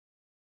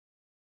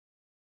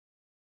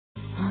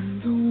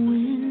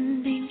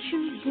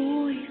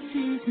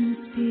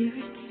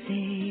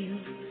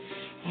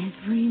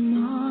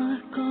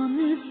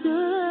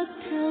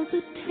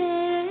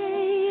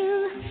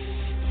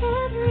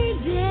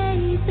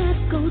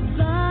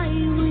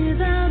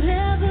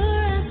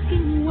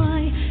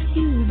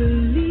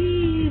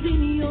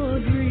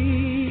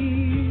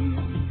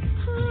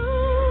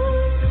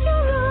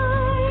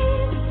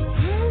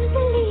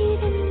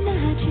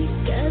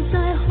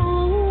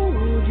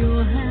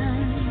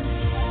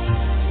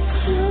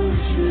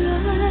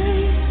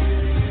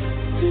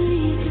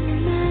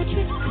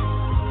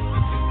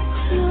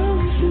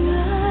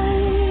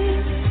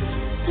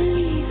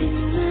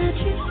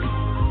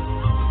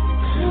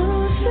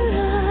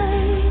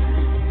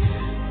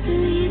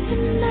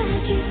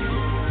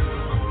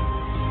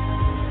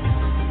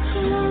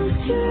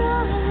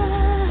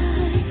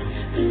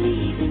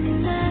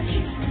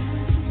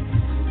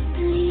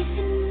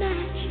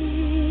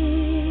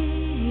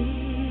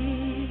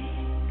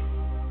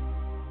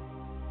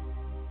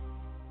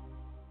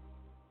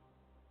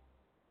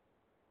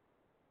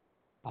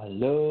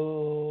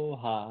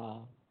Aloha,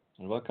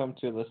 and welcome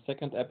to the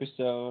second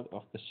episode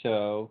of the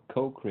show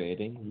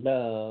Co-Creating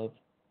Love.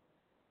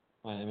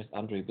 My name is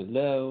Andre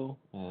Below,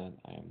 and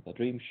I am the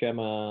Dream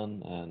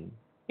Shaman. And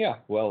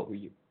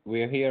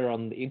we're here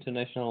on the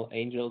International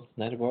Angels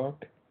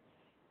Network,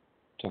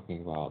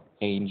 talking about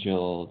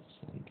angels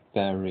and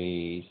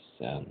fairies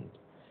and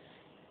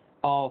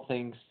all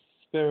things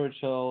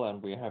spiritual,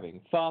 and we're having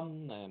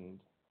fun and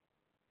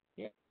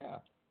yeah,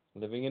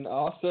 living an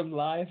awesome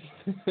life.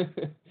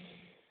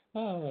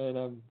 And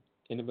I'm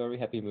in a very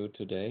happy mood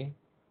today.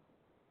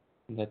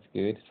 That's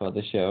good for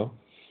the show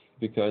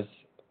because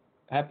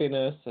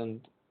happiness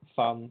and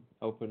fun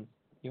open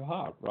your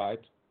heart, right?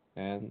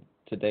 And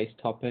today's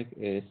topic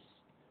is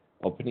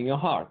opening your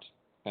heart.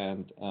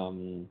 And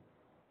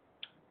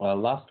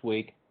last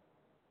week,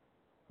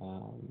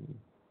 um,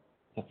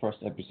 the first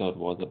episode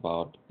was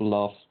about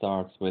love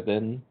starts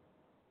within.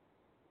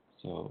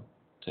 So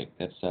take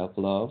that self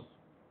love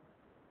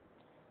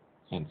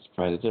and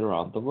spread it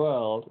around the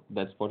world.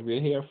 That's what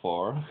we're here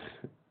for.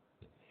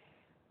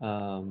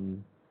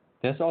 um,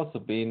 there's also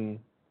been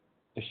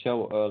a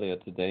show earlier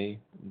today,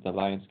 The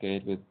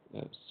Lionsgate, with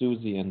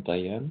Susie and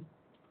Diane.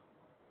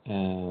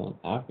 And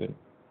I've been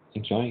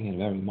enjoying it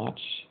very much.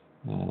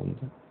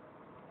 And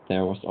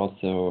there was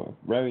also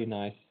a very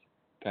nice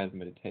guided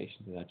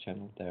meditation that I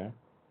channeled there.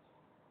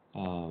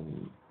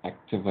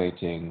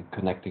 Activating,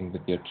 connecting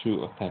with your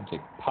true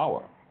authentic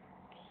power.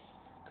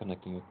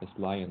 Connecting with this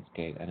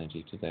Lionsgate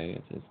energy today.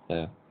 It is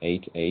the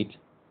 8-8.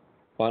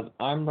 But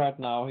I'm right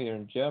now here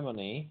in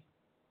Germany,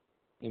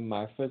 in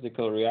my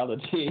physical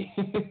reality.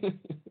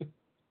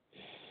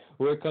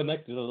 We're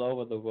connected all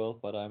over the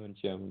world, but I'm in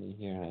Germany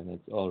here, and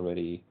it's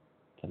already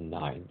the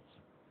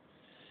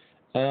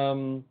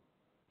 9th.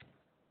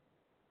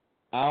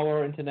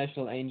 Our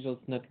International Angels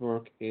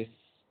Network is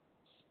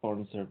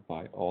sponsored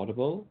by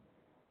Audible.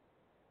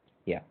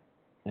 Yeah,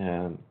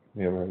 and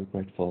we are very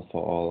grateful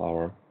for all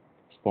our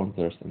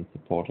sponsors and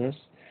supporters.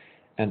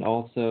 And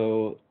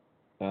also,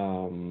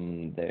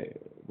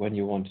 when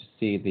you want to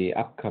see the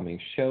upcoming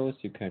shows,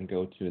 you can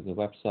go to the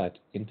website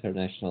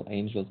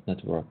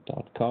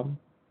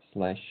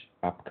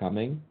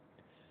internationalangelsnetwork.com/upcoming.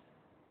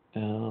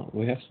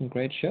 We have some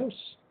great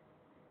shows.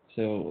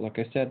 So, like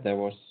I said, there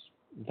was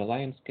the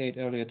Lionsgate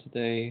earlier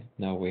today.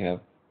 Now we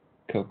have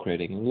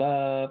Co-Creating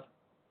Love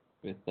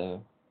with the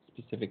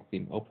specific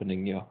theme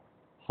opening your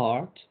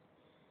heart.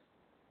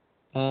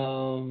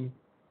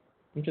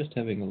 I'm just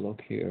having a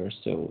look here.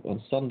 So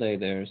on Sunday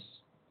there's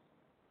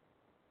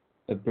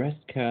a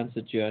breast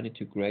cancer journey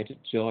to greater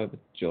joy with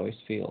Joyce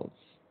Fields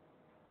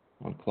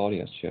on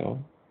Claudia's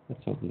show.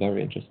 That sounds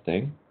very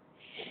interesting.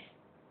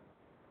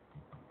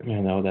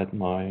 I know that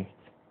my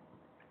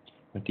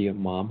dear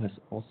mom has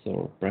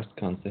also a breast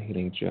cancer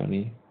healing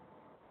journey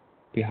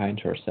behind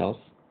herself,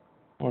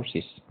 or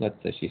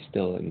let's say she's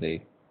still in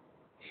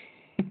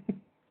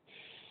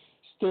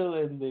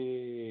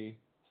the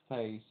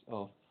phase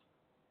of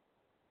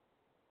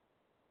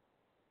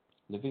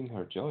living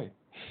her joy.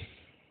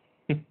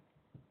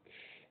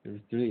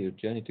 It's really a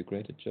journey to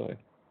greater joy,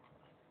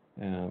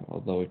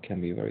 although it can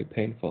be very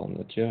painful on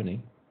the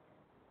journey.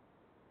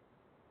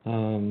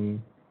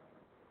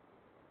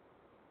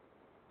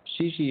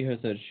 Shishi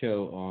has a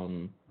show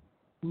on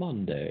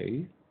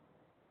Monday,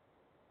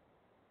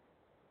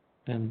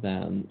 and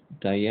then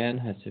Diane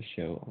has a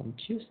show on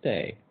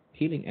Tuesday,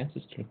 Healing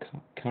Ancestral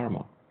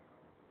Karma.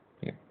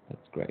 Yeah,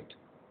 that's great.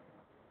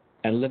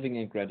 And Living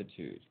in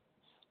Gratitude.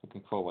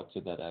 Looking forward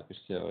to that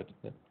episode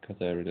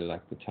because I really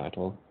like the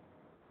title,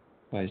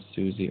 by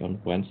Susie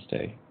on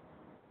Wednesday.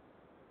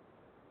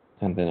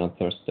 And then on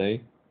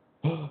Thursday,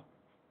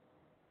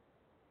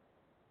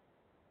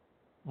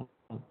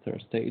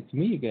 it's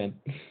me again.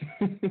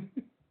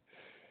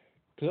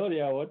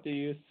 Claudia, what do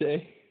you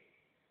say?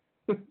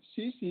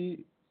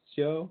 Shishi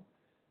show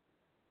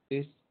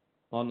is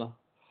on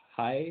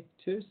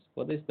hiatus.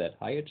 What is that?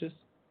 Hiatus?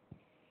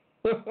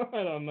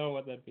 I don't know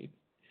what that means.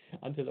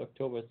 Until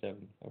October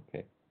 7th.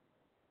 Okay.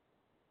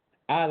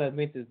 That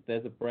means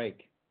there's a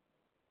break.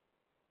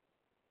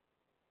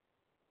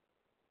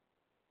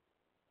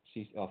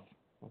 She's off.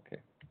 Okay.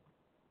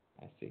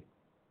 I see.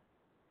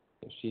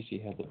 So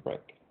Shishi has a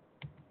break.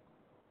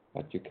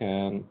 But you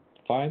can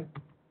find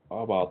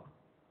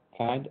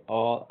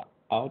all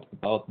out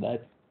about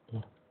that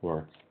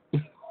word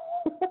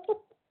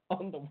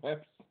on the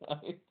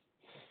website.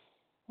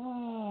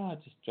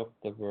 Just drop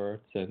the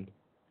words and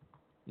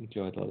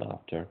enjoy the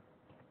laughter.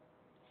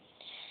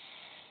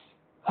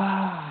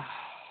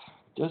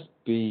 Just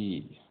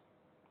be.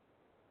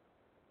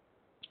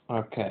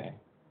 Okay.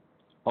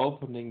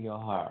 Opening your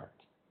heart.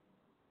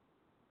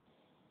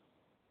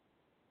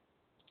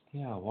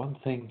 Yeah, one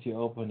thing to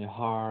open your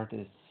heart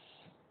is.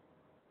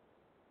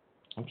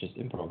 I'm just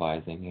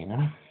improvising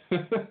here.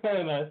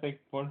 And I think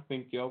one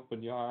thing to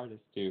open your heart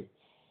is to.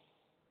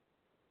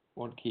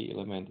 One key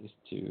element is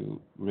to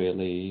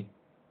really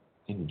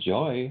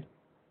enjoy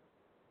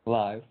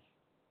life.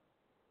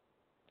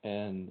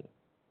 And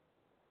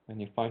when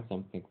you find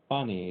something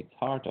funny, it's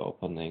heart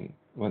opening.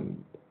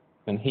 When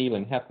when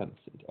healing happens,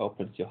 it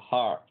opens your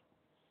heart.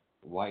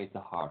 Why is the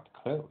heart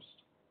closed?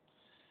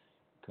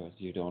 Because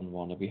you don't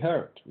want to be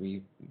hurt.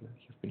 You've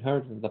been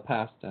hurt in the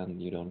past,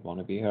 and you don't want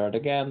to be hurt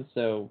again.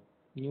 So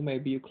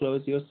maybe you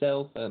close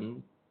yourself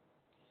and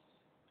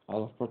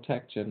out of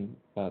protection,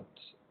 but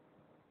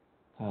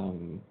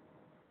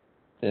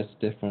there's a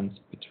difference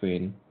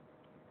between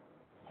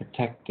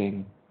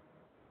protecting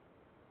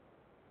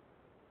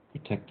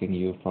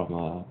you from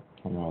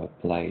a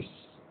place,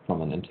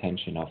 from an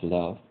intention of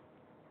love,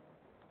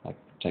 like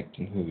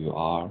protecting who you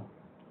are,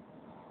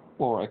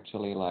 or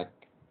actually like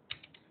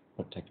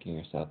protecting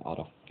yourself out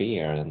of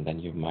fear, and then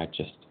you might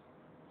just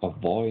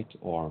avoid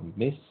or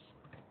miss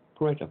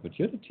great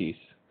opportunities.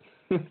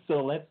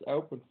 So let's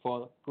open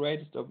for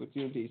greatest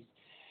opportunities.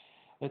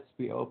 Let's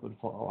be open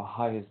for our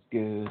highest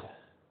good.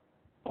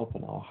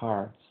 Open our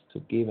hearts to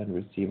give and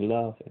receive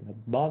love in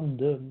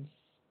abundance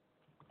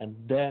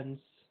and dance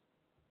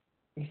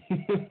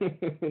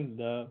in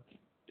love.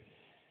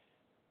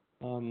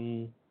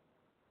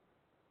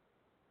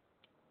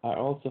 I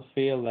also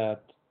feel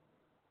that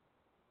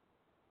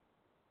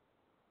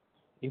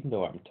even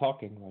though I'm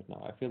talking right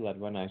now, I feel that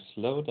when I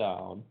slow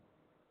down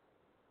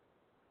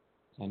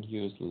and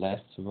use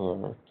less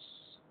words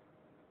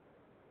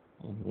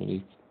and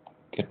really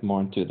get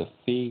more into the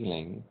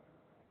feeling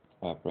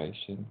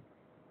vibration,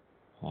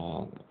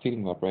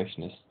 feeling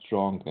vibration is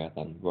stronger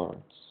than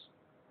words.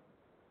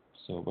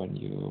 So when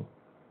you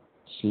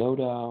slow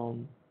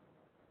down,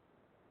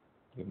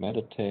 you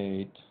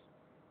meditate,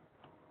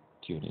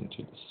 tune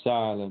into the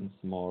silence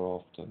more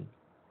often,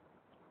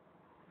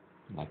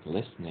 like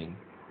listening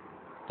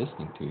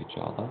to each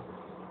other,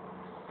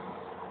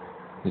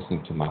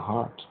 listening to my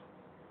heart.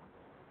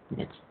 It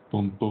makes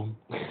boom boom.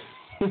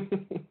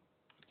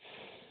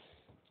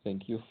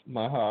 Thank you,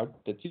 my heart,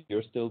 that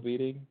you're still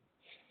beating.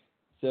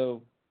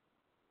 So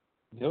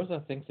those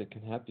are things that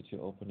can help you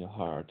to open your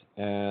heart.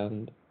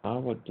 And I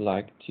would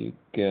like to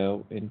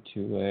go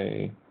into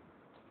a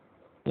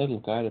little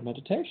guided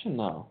meditation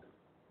now.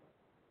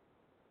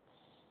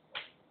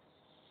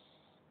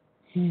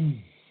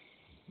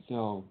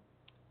 So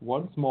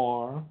once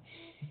more,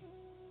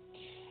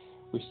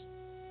 we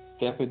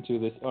step into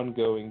this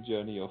ongoing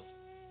journey of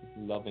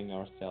loving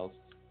ourselves.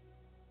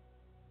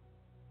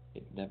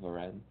 It never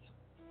ends.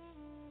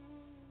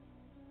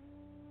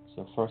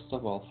 So first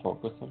of all,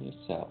 focus on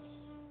yourself.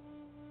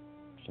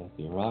 Close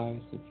your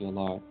eyes if you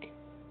like.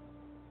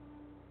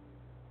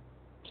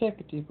 Take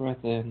a deep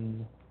breath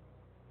in.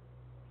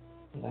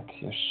 Relax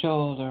your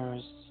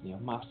shoulders, your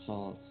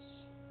muscles.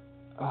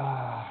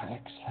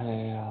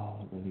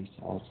 Exhale, release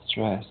all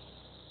stress.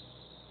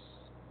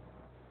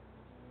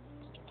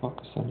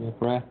 Focus on your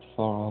breath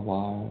for a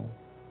while.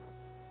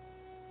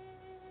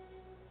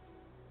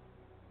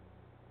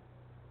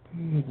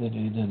 Breathing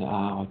in and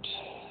out.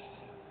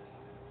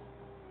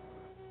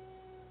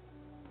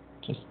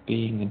 Just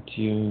being in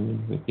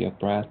tune with your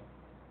breath.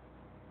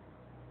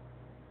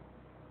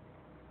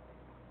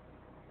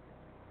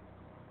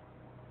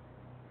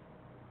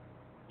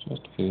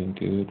 Just feeling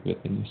good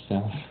within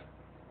yourself.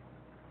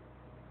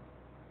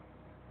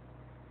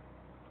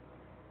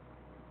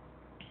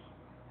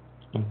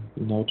 And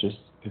notice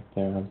if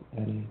there is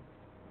any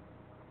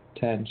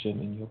tension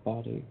in your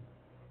body.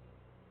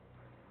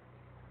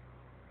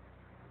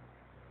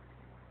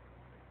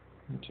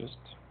 And just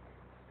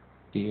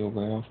be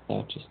aware of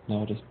that. Just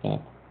notice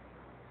that.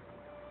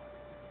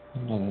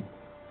 And let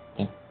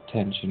that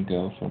tension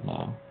go for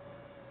now.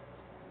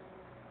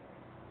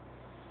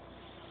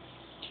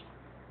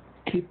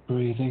 Keep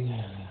breathing.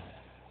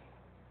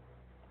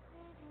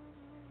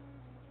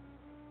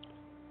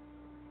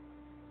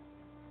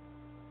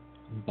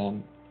 And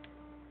then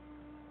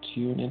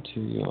tune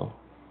into your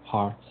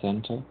heart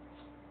center,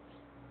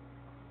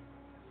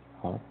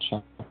 heart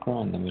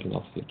chakra in the middle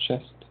of your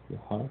chest, your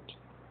heart.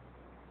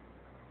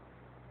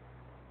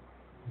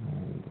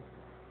 And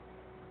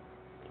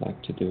I'd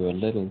like to do a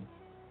little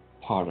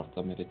part of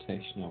the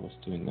meditation I was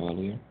doing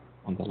earlier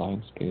on the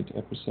Lionsgate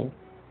episode.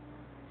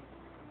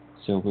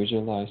 So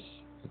visualize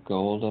a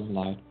golden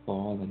light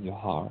ball in your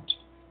heart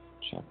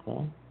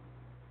chakra.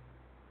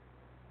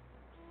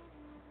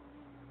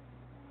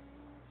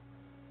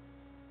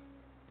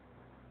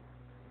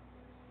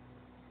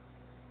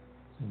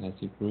 And as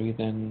you breathe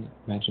in,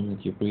 imagine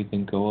that you breathe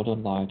in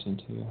golden light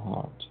into your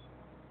heart.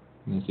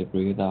 And as you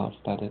breathe out,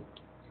 let it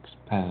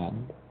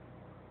expand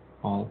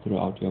all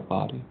throughout your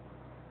body.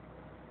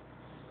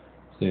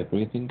 So you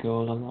breathe in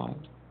golden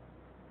light,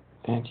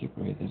 and you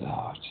breathe it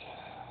out.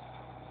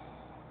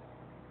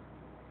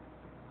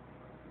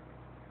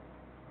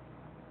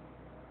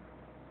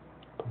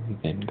 Breathe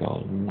in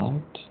golden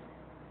light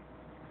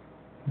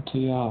into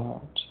your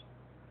heart,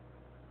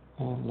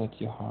 and let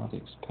your heart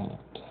expand.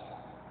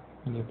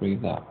 And you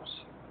breathe out.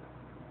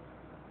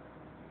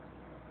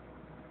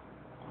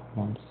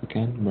 Once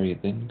again,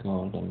 breathe in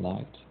golden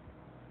light,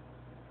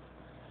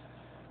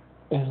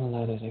 and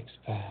let it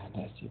expand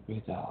as you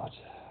breathe out.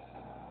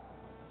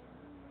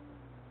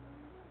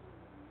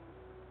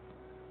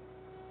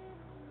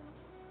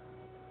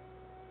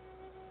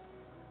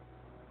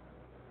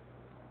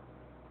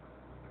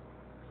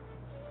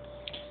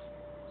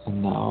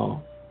 And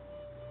now,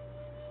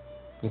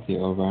 with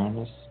your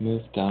awareness,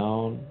 move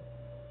down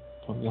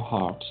from your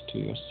heart to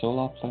your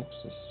solar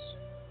plexus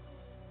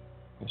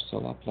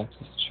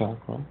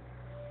chakra,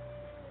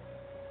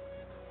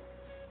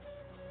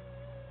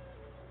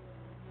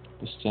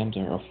 the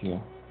center of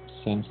your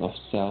sense of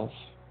self,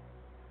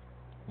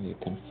 where you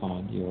can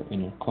find your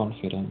inner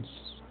confidence,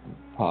 and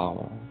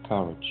power, and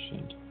courage,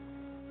 and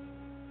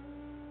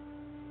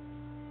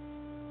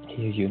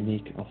your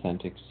unique,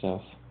 authentic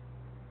self.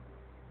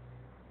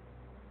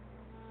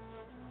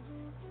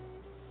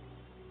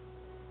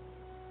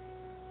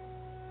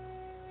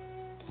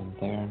 And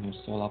there in your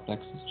solar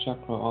plexus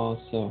chakra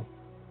also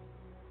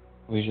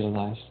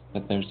visualize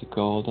that there's a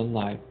golden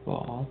light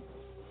ball.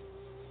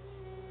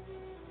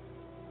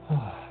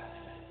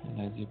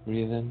 And as you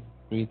breathe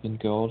in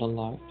golden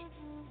light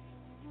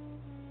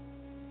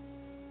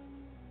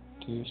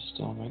to your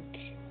stomach.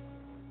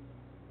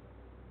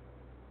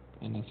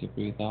 And as you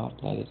breathe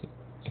out, let it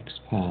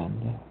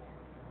expand.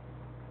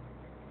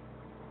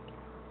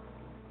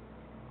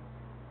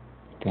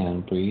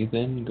 Again, breathe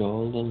in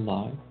golden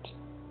light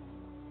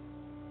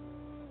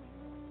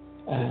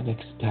and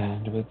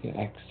expand with your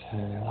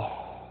exhale.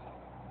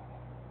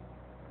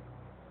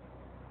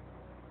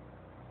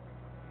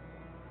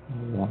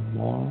 And one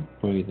more,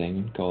 breathing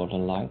in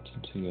golden light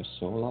into your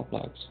solar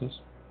plexus.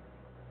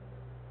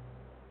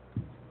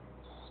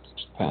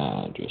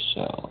 Expand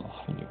yourself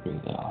when you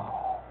breathe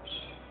out,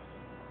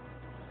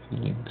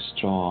 feeling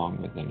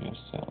strong within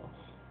yourself.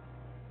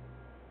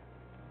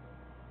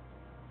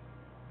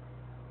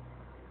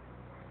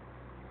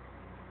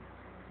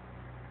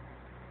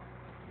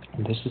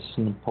 And this is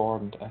an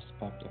important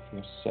aspect of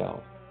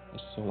yourself, the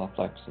solar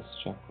plexus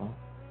chakra.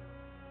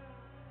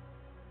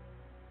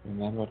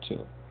 Remember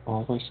to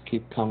always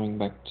keep coming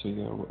back to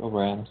your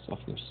awareness of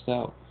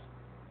yourself.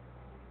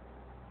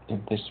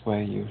 In this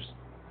way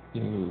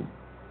you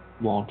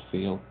won't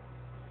feel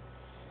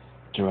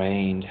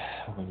drained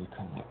when you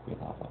connect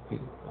with other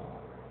people.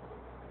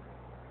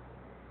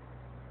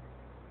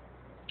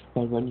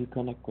 But when you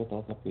connect with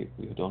other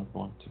people, you don't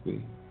want to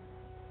be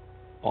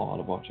all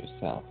about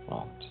yourself,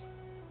 right?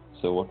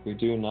 So what we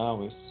do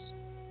now is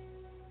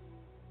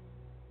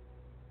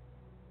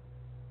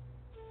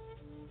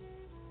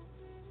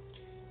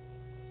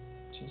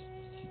just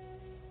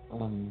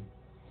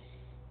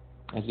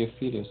as you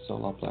feel your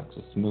solar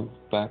plexus move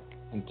back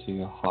into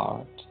your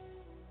heart,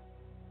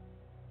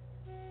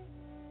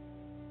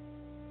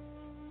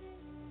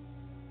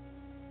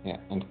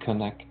 and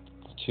connect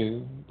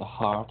to the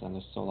heart and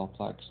the solar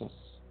plexus.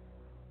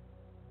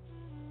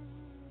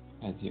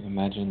 As you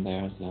imagine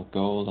there's a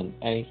golden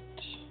 8,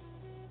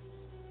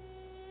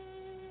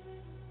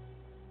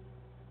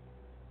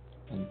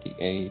 and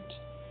the 8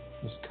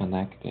 is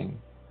connecting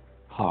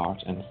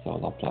heart and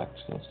solar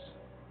plexus.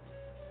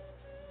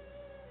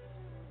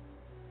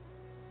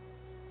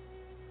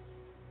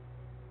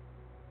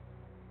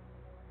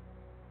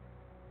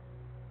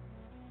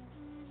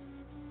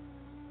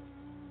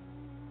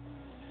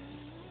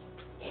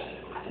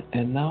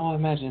 And now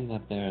imagine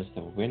that there's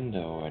a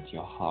window at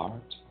your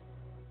heart,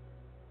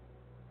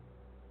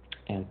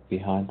 and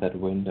behind that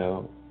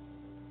window,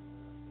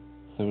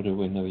 through the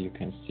window you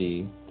can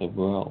see the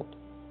world.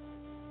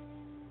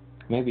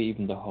 Maybe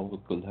even the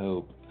whole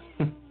globe.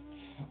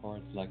 Or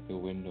it's like the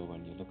window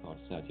when you look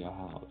outside your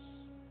house.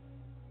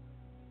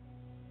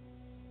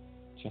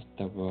 Just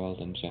the world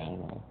in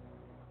general.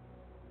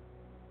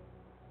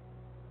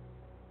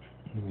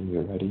 And when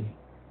you're ready,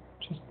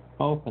 just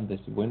open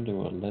this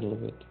window a little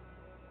bit.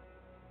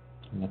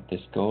 And let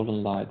this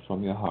golden light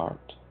from your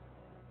heart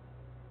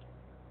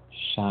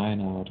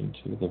shine out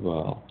into the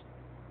world.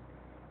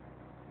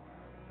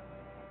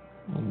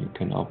 And you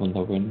can open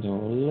the window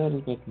a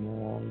little bit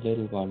more,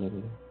 little by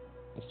little,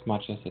 as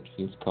much as it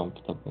feels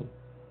comfortable.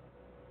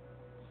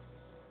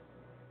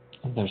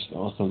 And there's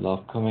also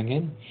love coming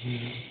in.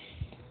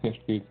 It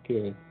feels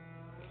good.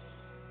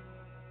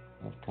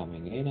 Love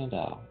coming in and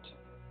out.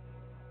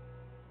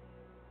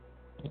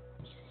 It's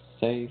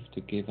safe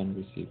to give and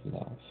receive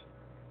love.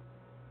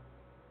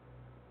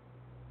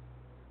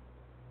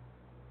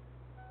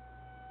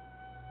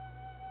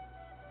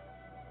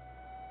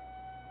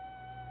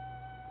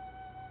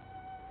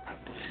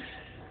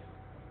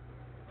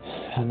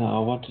 And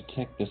now I want to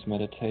take this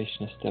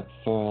meditation a step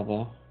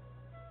further.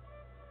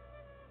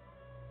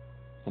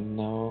 And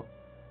now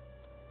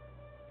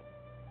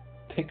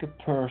pick a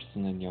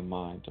person in your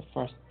mind, the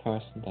first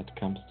person that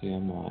comes to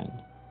your mind.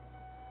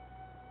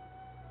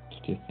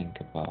 What do you think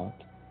about?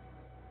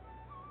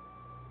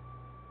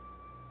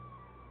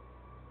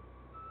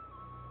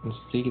 And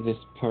see this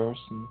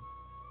person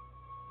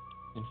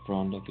in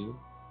front of you,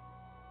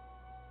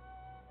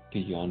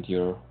 beyond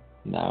your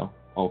now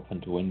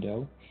opened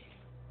window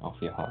of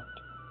your heart.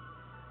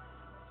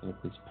 So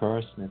this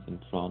person is in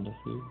front of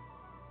you,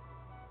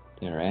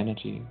 their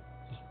energy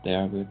is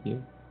there with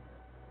you.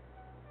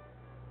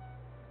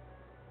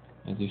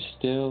 And you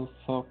still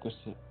focus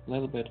a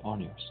little bit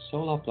on your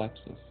solar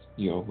plexus,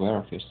 you're aware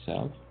of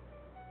yourself.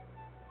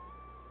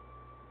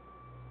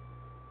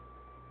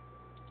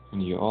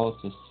 And you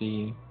also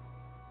see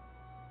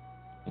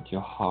that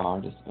your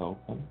heart is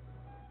open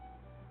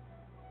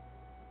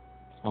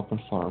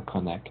for a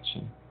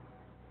connection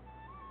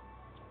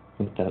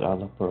with that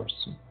other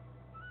person.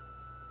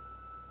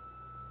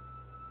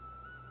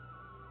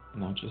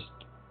 Now just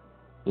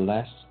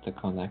bless the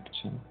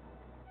connection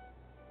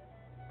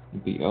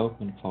and be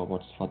open for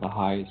what's for the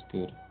highest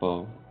good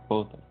of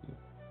both of you.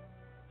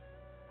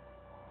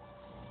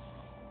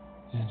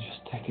 And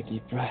just take a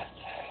deep breath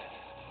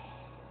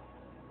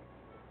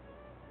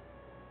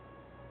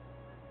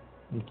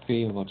and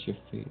feel what you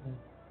feel.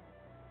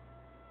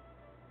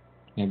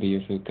 Maybe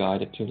you feel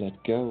guided to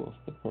let go of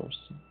the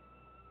person.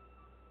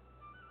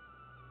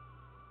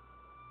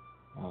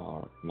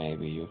 Or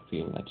maybe you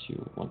feel that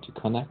you want to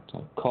connect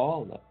or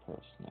call that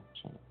person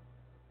actually.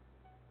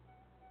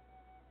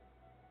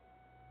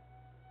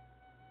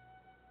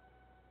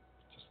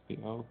 Just be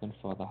open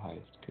for the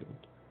highest good.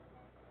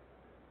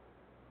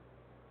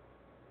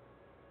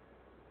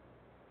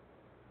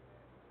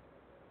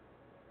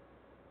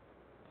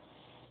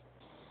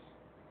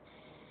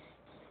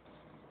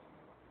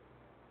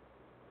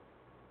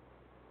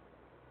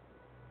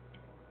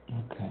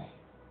 Okay.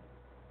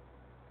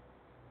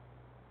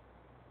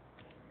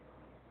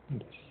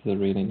 This is a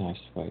really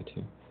nice way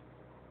to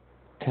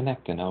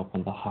connect and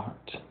open the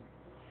heart. So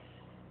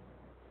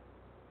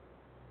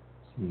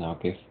now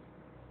give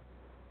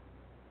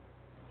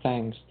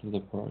thanks to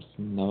the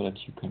person. Know that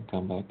you can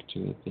come back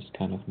to this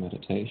kind of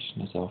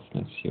meditation as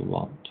often as you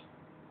want.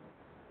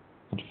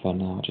 But for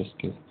now, just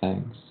give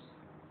thanks.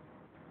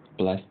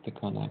 Bless the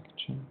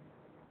connection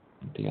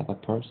and the other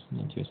person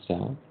and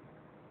yourself.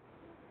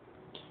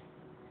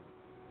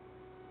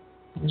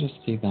 And just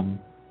see them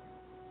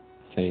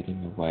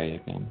fading away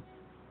again.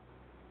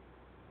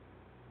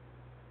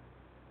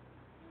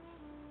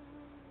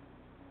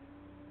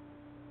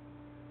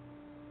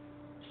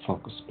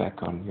 Focus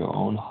back on your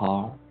own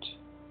heart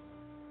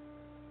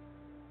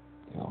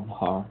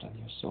and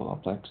your solar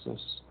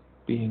plexus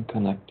being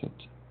connected.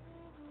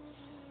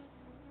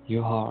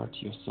 Your heart,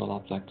 your solar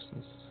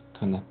plexus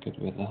connected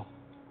with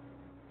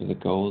a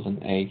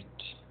golden 8,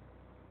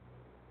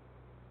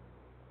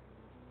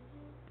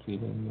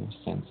 feeling your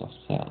sense of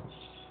self.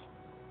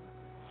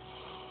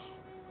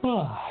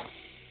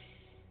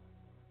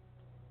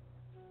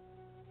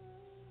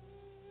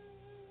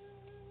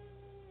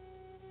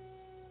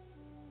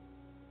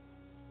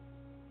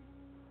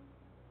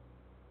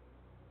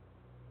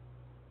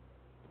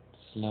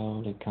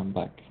 Slowly come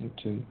back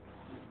into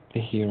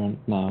the here and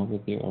now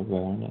with your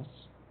awareness.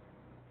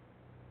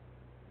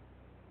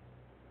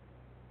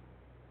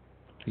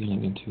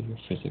 Feeling into your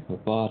physical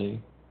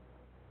body.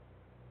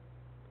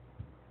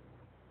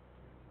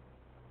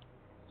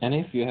 And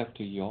if you have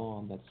to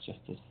yawn, that's just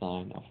a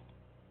sign of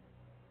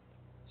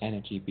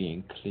energy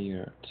being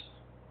cleared,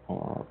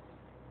 or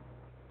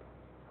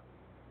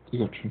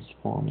you're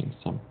transforming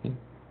something.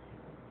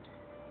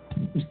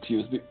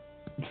 Excuse me.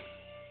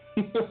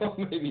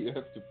 Maybe you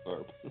have to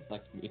burp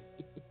like me.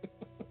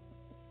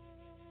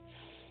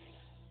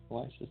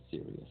 Why so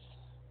serious?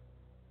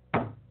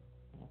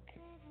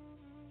 Okay.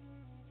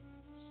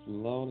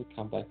 Slowly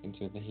come back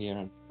into the here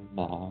and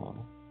now.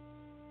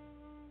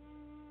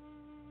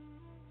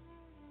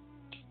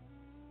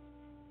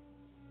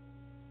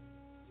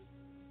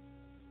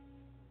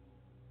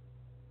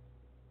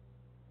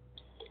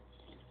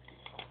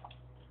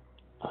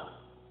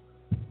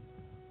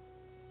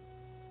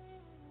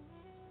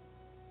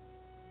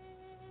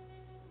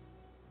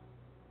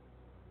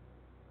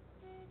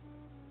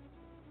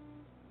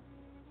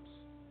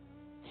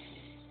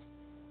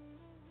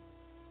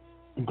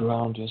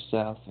 Ground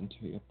yourself into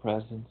your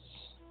presence.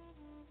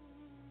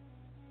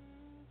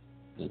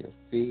 Feel your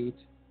feet,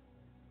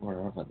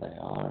 wherever they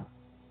are.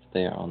 If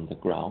they are on the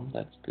ground,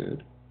 that's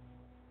good.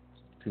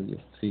 Feel your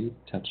feet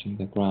touching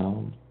the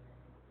ground.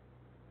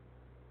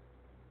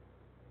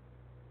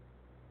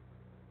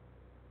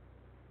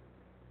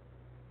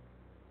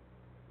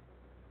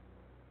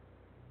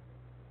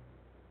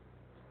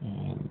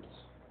 And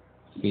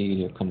feel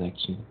your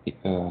connection with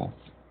the earth.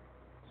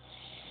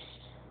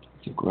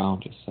 You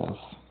ground yourself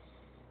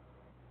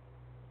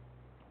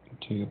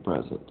into your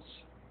presence.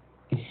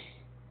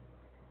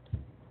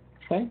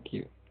 Thank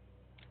you.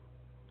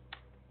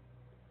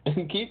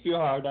 And keep your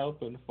heart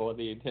open for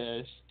the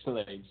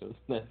International Angels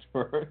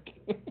Network.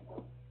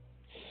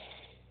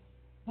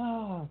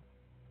 Ah.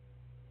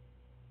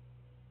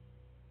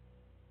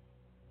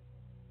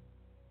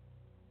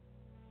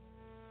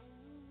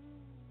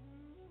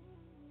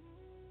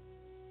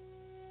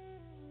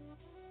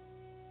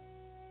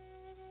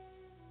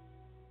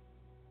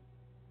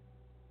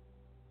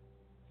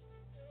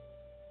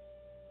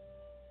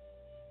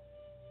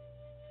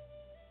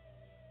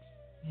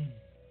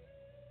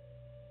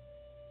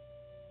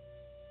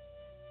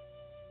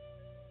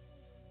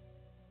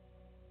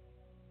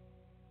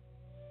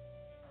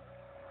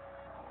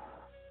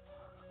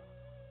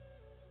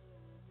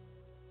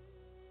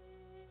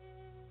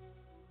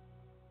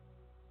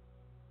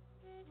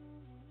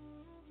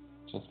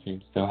 Just feel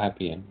so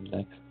happy and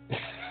relaxed.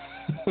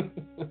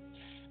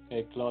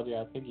 Hey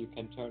Claudia, I think you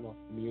can turn off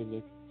the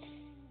music.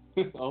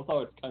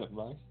 Although it's kind of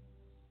nice.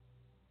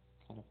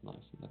 Kind of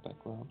nice in the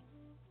background.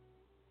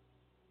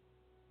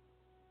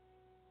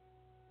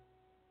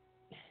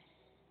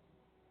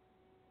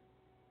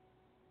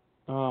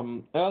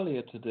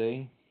 Earlier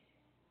today,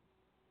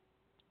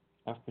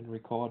 I've been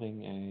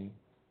recording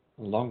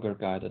a longer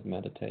guided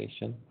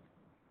meditation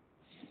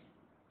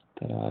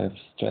that I've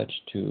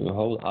stretched to a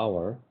whole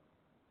hour.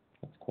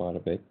 That's quite a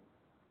bit.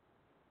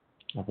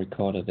 I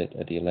recorded it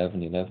at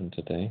 11:11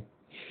 today.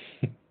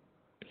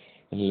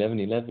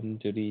 11:11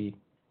 to the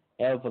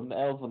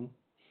Elven.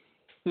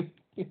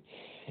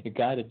 A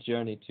guided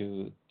journey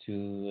to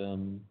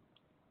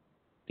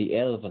the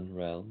Elven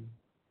realm.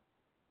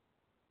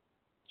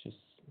 Just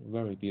a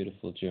very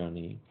beautiful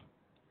journey.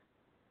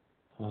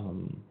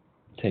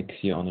 Takes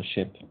you on a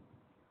ship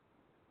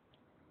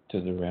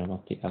to the realm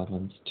of the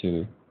Elvens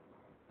to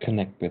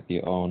connect with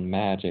your own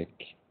magic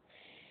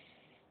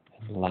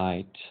and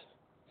light,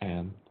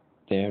 and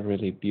they're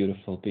really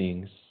beautiful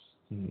beings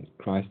in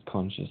Christ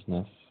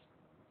consciousness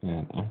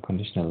and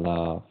unconditional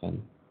love,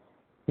 and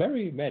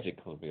very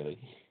magical, really.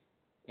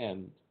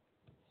 And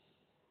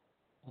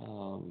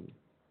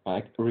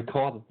I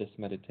recorded this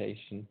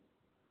meditation,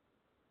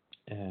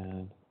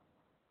 and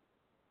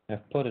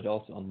I've put it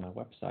also on my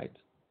website.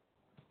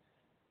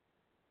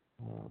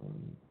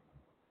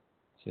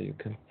 So you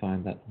can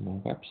find that on my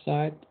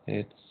website.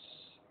 It's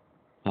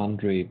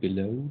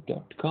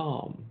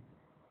andrebelow.com.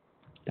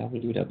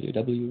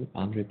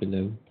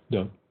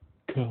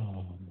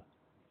 www.andrebelow.com.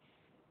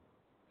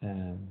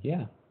 And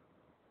yeah,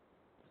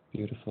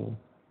 beautiful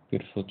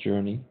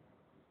journey.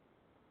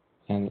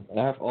 And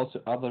I have also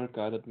other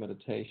guided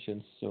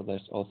meditations, so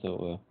there's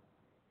also a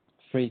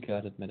free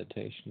guided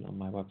meditation on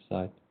my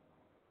website.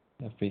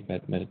 A free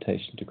guided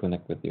meditation to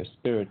connect with your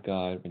spirit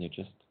guide when you're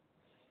just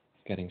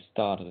getting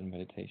started in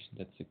meditation.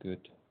 That's a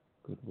good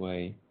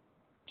way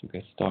to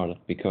get started,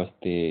 because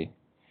the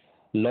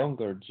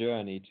longer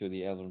journey to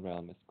the Elven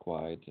realm is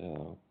quite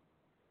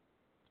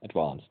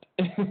advanced.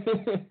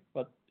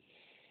 But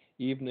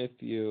even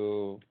if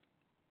you,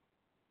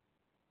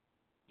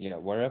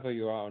 wherever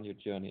you are on your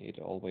journey, it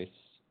always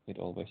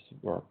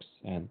works,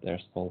 and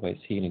there's always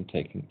healing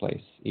taking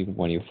place, even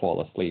when you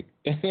fall asleep.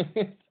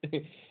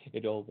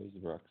 It always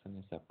works in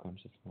your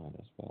subconscious mind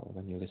as well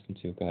when you listen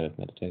to guided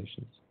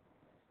meditations.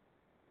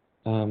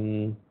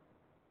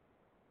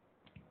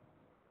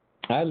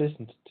 I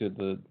listened to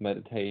the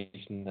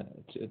meditation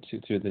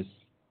to this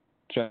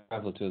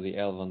travel to the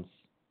Elvens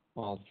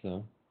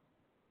also,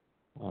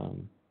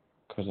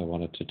 because I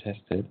wanted to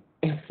test it,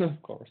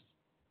 of course.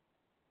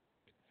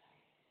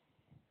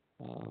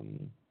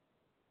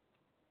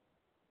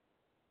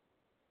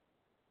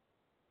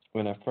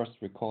 When I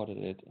first recorded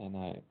it and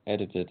I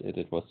edited it,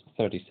 it was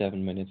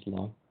 37 minutes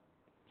long.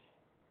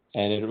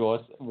 And it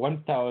was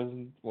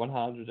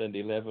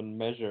 1,111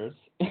 measures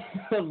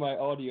on my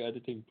audio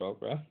editing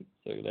program.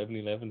 So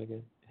 11:11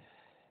 again.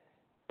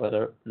 But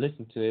I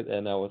listened to it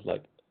and I was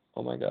like,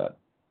 oh my God,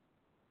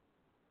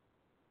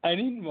 I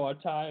need more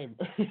time,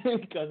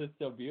 because it's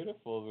so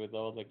beautiful with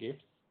all the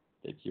gifts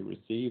that you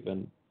receive,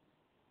 and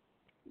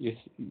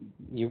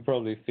you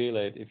probably feel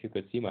it if you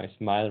could see my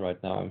smile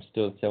right now. I'm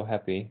still so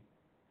happy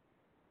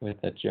with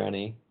that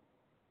journey.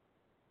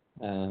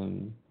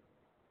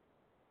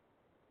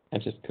 I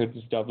just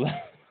couldn't stop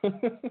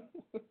laughing.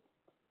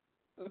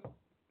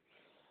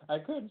 I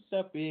couldn't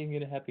stop being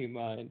in a happy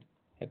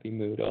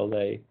mood all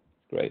day.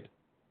 It's great.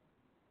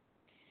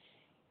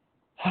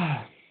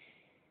 It's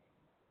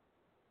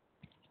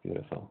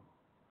beautiful.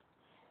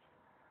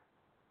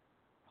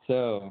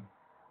 So,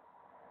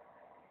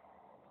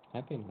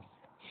 happiness.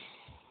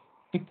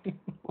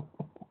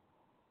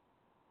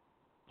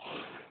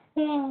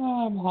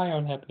 I'm high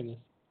on happiness.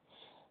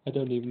 I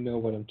don't even know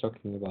what I'm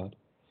talking about.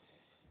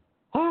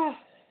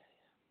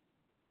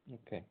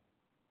 Okay.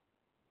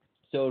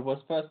 So it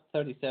was first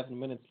 37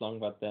 minutes long,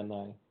 but then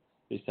I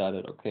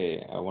decided,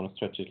 okay, I want to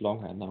stretch it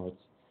longer, and now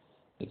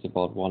it's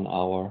about 1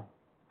 hour,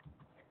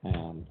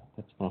 and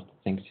that's one of the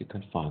things you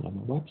can find on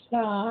my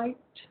website.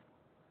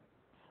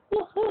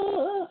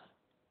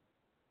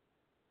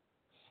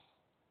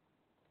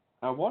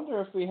 I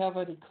wonder if we have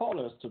any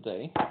callers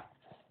today,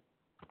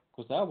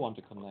 because I want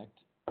to connect,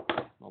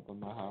 open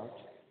my heart.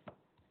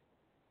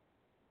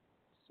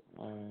 So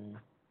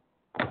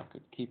I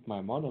could keep my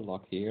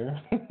monologue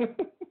here.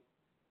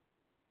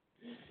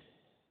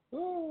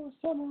 Oh,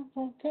 someone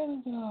from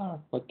Canada.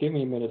 But give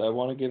me a minute. I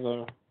want to give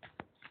a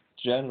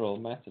general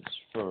message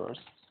first.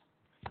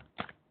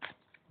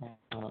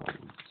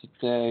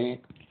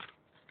 Today,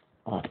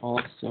 I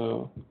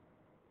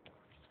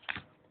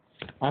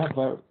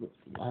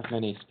have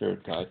many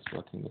spirit guides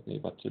working with me,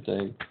 but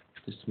today,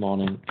 this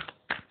morning,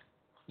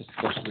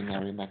 especially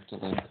Mary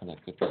Magdalene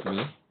connected with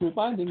me,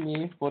 reminding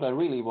me what I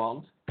really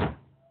want.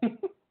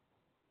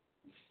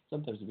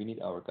 Sometimes we need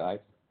our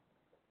guides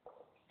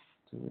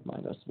to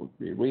remind us what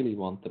we really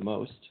want the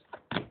most.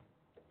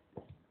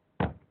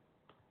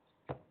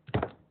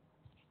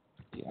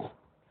 Yeah.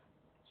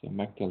 So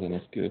Magdalene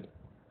is good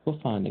for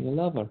finding a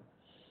lover.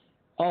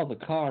 Oh, the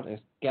card is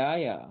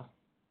Gaia.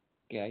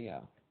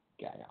 Gaia.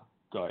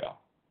 Gaia.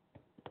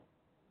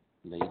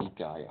 Lady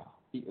Gaia.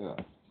 The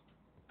Earth.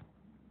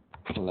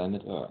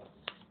 Planet Earth.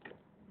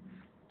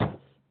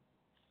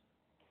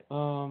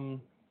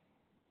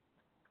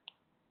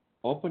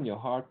 Open your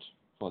heart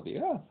for the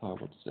Earth, I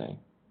would say.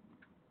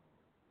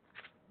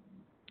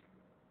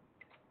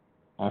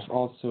 I've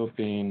also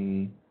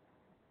been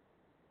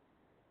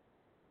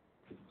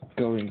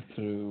going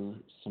through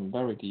some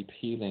very deep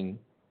healing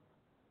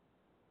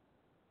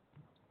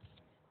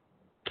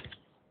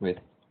with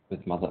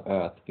Mother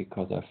Earth,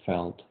 because I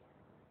felt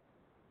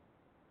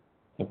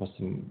there was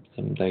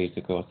some days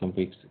ago, some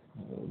weeks,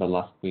 the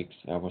last weeks,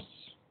 I was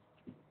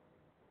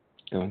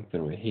going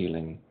through a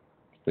healing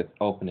with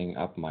opening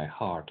up my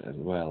heart as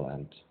well,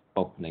 and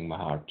opening my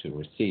heart to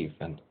receive.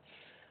 And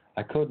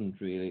I couldn't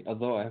really,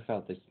 although I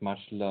felt this much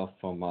love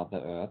for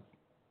Mother Earth,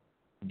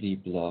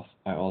 deep love,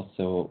 I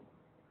also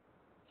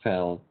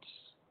felt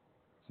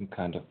some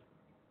kind of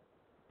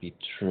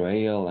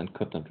betrayal and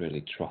could not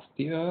really trust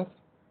the Earth.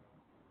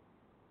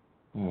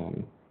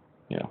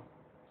 Yeah,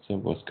 so I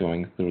was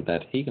going through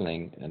that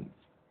healing, and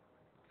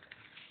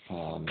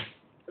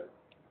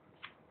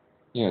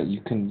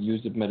you can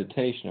use a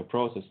meditation, a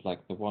process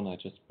like the one I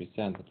just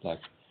presented, like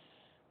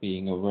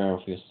being aware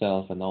of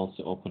yourself and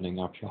also opening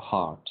up your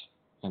heart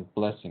and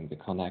blessing the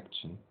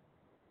connection.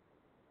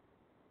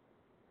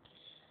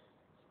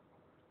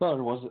 Well,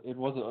 it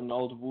was an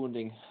old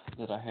wounding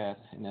that I had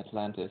in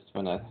Atlantis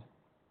when I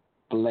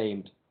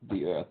blamed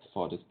the Earth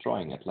for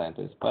destroying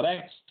Atlantis, but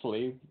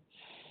actually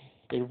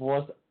it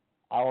was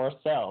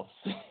ourselves.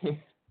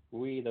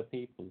 We, the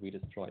people, we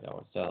destroyed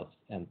ourselves,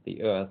 and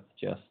the Earth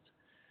just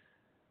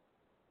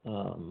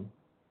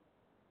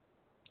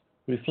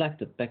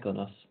reflected back on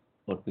us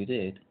what we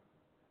did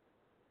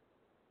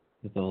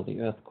with all the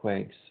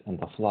earthquakes and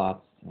the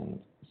floods, and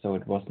so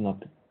it was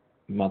not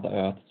Mother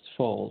Earth's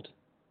fault.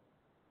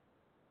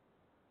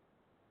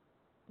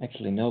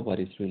 Actually,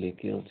 nobody's really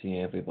guilty,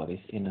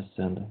 everybody's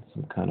innocent in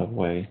some kind of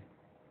way.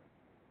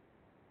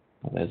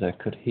 But as I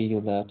could heal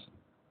that,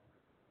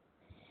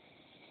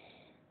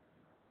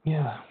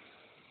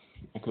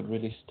 I could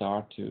really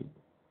start to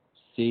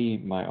see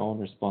my own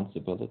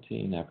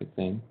responsibility in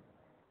everything,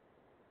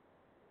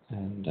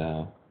 and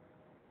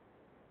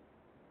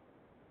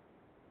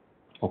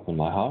open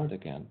my heart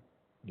again,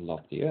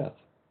 love the Earth.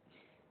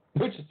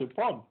 Which is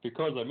important,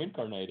 because I'm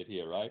incarnated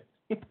here, right?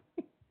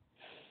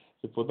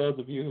 So for those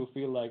of you who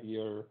feel like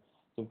you're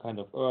some kind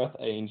of Earth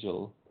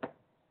angel,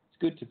 it's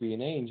good to be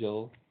an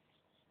angel,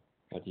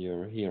 but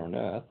you're here on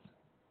Earth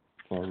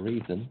for a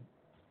reason.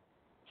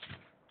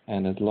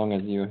 And as long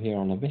as you're here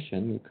on a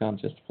mission, you can't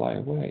just fly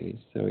away,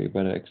 so you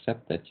better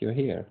accept that you're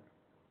here.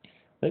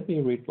 Let me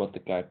read what the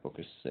guidebook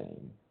is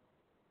saying.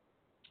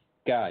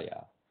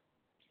 Gaia.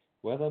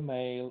 Whether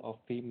male or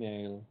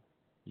female,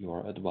 you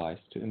are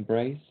advised to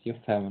embrace your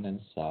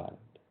feminine side.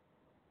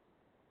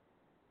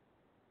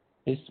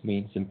 This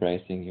means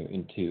embracing your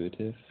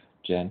intuitive,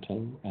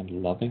 gentle, and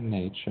loving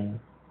nature,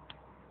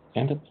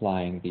 and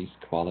applying these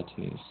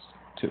qualities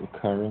to a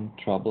current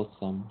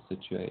troublesome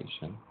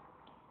situation.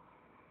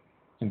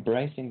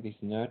 Embracing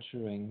these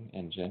nurturing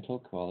and gentle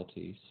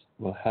qualities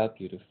will help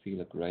you to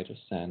feel a greater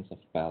sense of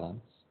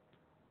balance,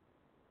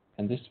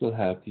 and this will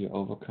help you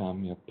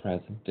overcome your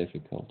present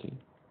difficulty.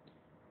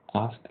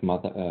 Ask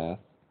Mother Earth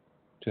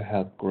to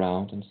help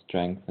ground and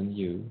strengthen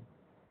you,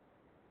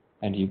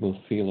 and you will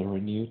feel a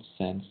renewed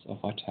sense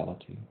of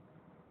vitality.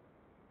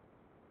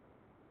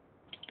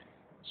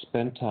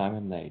 Spend time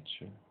in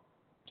nature.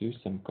 Do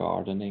some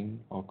gardening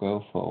or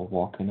go for a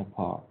walk in a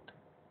park.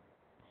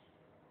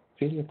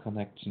 Feel your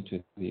connection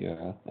to the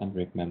Earth and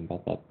remember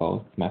that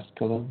both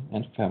masculine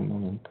and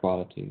feminine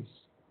qualities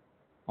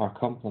are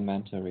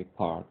complementary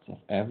parts of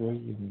every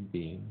human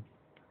being.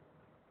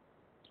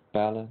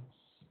 Balance,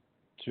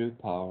 true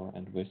power,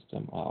 and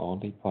wisdom are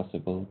only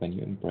possible when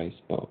you embrace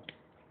both.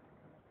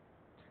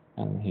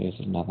 And here's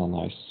another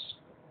nice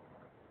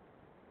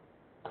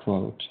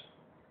quote.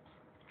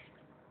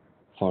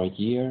 For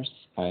years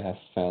I have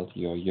felt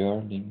your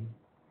yearning.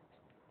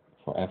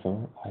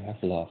 Forever I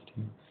have loved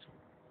you.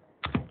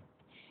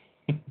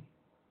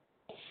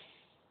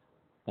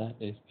 That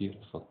is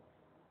beautiful.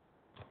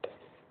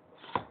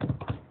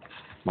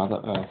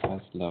 Mother Earth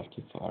has loved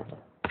you forever.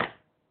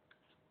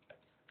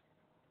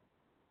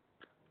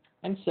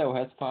 And so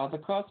has Father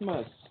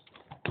Cosmos.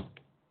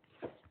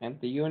 And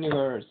the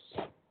universe.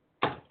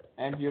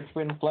 And your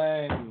twin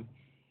flame.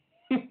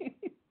 I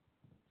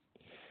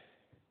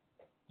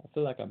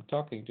feel like I'm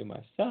talking to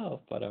myself,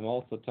 but I'm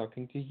also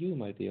talking to you,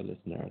 my dear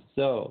listeners.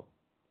 So,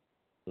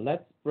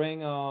 let's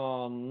bring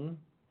on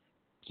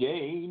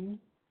Jane.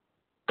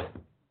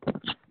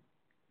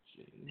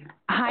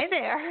 Hi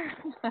there.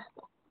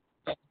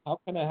 How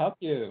can I help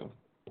you?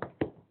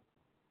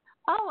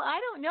 Oh, I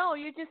don't know.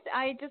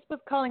 I just was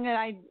calling it.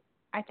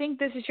 I think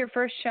this is your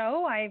first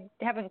show. I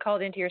haven't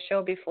called into your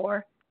show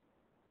before.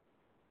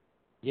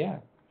 Yeah.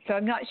 So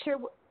I'm not sure.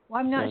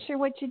 I'm not sure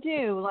what you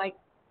do. Like,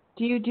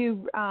 do you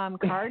do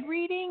card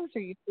readings,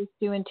 or you just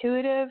do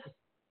intuitive?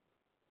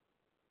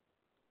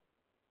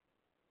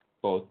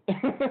 both.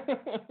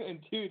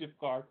 Intuitive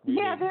card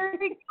reading. Yeah, there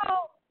you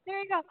go. There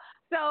you go.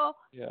 So,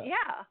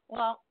 Yeah.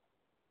 well,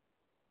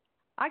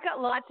 I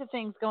got lots of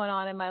things going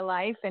on in my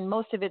life, and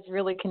most of it's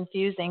really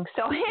confusing.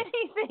 So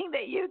anything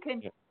that you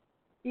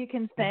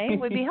can say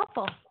would be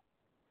helpful.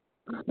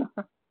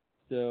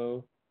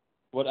 So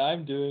what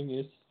I'm doing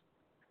is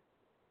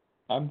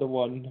I'm the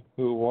one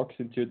who walks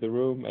into the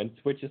room and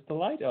switches the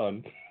light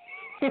on.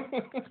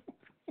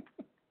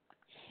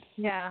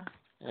 Yeah.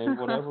 And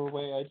whatever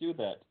way I do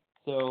that.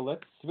 So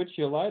let's switch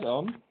your light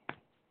on.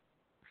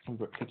 And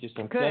get you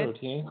some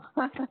clarity.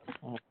 I have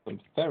some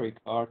fairy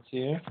cards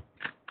here.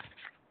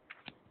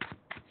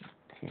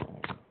 Okay.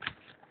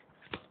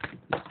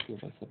 Please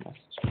give us a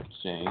message,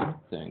 Jane.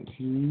 Thank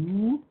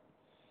you.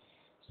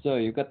 So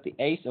you got the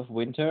Ace of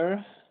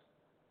Winter.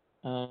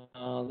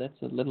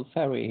 That's a little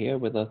fairy here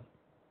with a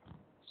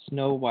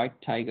snow white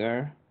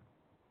tiger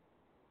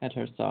at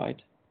her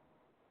side.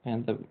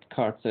 And the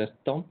card says,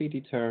 don't be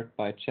deterred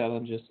by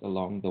challenges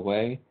along the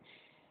way.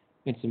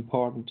 It's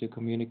important to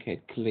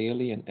communicate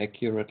clearly and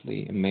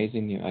accurately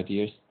amazing new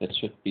ideas that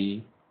should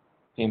be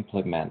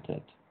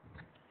implemented.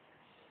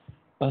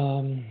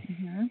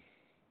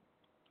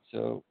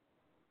 So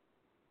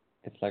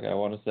it's like I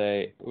want to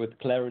say, with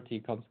clarity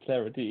comes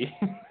clarity.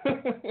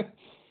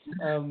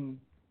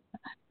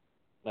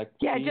 Like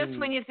just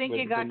when you think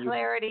you got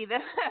clarity,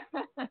 then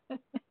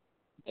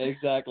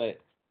exactly.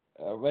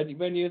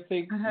 When you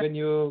think when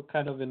you're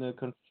kind of in a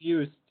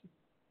confused,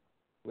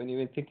 when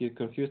you think you're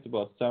confused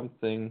about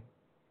something,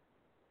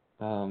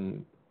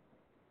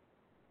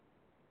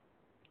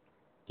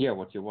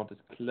 what you want is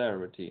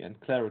clarity, and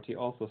clarity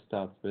also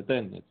starts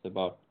within. It's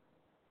about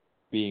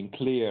being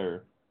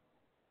clear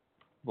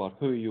about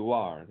who you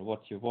are and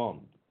what you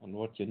want and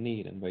what you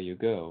need and where you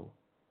go,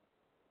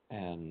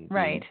 and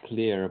being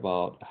clear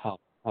about how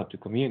to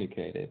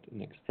communicate it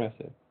and express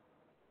it.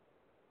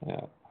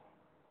 Yeah.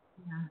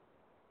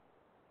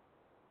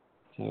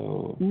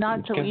 So not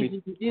it so can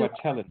easy be to do. quite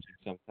challenging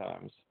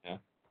sometimes. Yeah.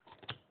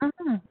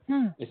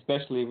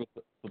 Especially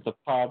with the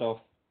part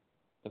of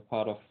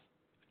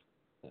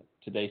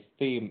today's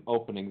theme,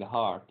 opening the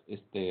heart, is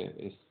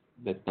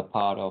the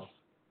part of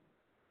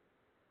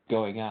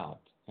going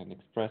out and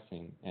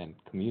expressing and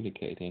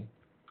communicating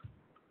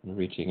and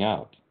reaching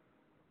out.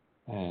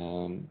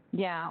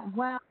 Yeah,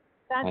 well,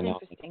 that's I know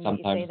interesting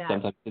sometimes, that you say that.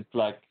 Sometimes it's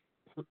like,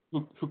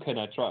 who can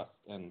I trust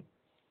and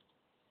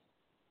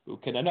who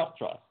can I not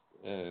trust?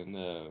 And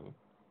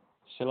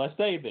shall I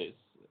say this?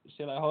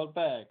 Shall I hold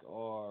back?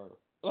 Or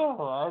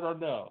I don't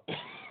know.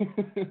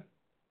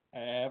 I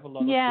have a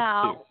lot of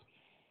things too.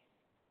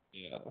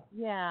 Yeah.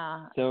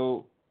 Yeah.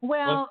 So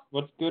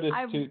what's good is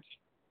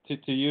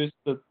to use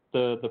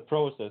the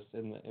process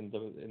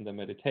in the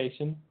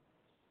meditation,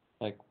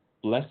 like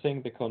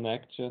blessing the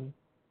connection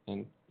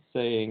and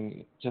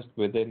saying just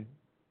within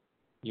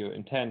your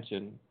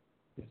intention,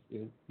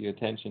 your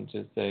intention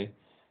to say,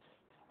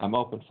 I'm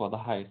open for the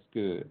highest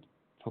good,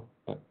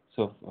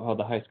 for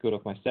the highest good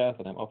of myself,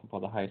 and I'm open for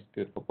the highest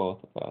good for both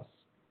of us.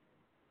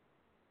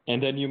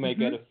 And then you may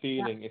get a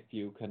feeling if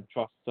you can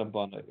trust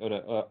somebody,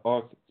 or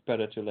if it's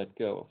better to let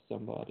go of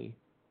somebody.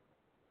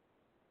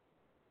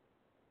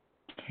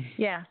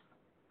 Yeah,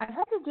 I've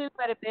had to do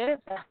quite a bit of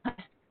that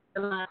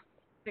the last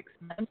 6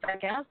 months, I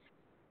guess.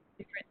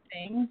 Different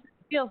things.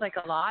 It feels like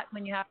a lot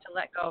when you have to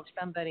let go of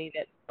somebody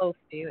that's close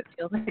to you. It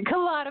feels like a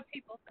lot of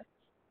people.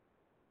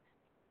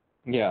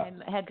 Yeah.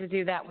 I had to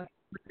do that with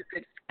a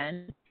good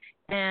friend.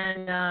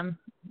 And,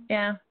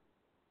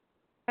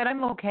 but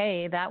I'm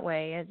okay that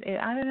way.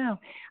 I don't know.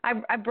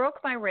 I broke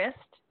my wrist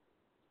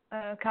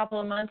a couple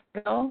of months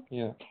ago.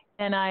 Yeah.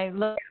 And I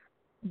looked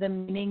at the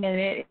meaning, and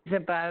it is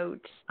about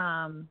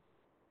some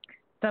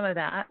of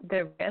that.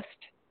 The wrist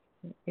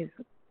is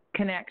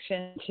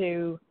connection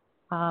to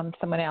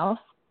someone else,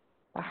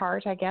 the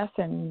heart, I guess,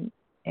 and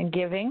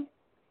giving.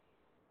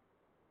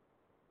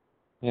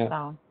 Yeah.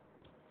 So.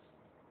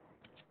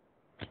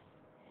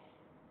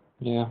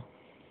 Yeah.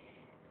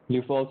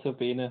 You've also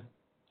been a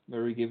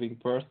very giving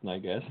person, I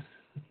guess.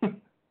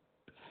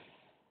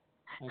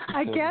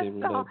 I guess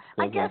so.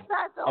 I guess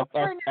that's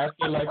over I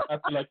feel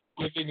like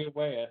giving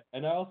away,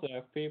 and I also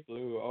have people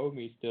who owe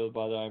me still,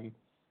 but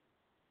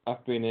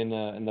I've been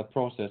in the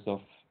process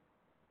of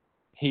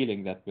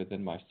healing that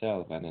within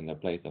myself, and in a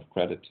place of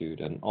gratitude,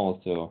 and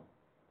also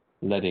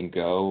letting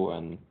go.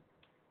 And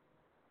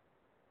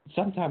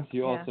sometimes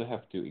you also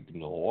have to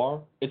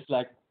ignore. It's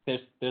like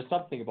there's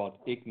something about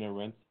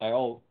ignorance. I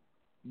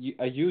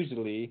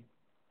usually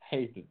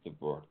hated the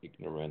word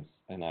ignorance,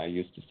 and I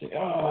used to say,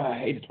 I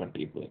hate it when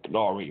people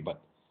ignore me.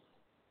 But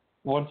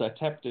once I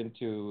tapped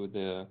into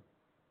the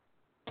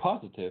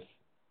positive,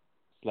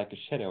 it's like a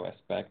shadow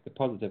aspect, the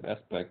positive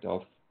aspect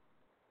of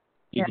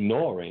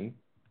ignoring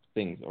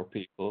things or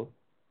people.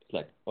 It's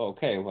like,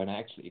 okay, when I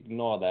actually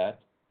ignore that,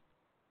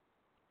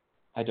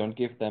 I don't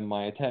give them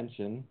my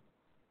attention.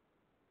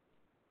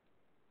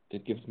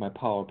 It gives my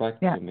power back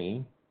to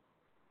me.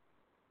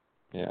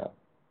 Yeah.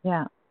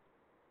 Yeah.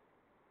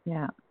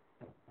 Yeah.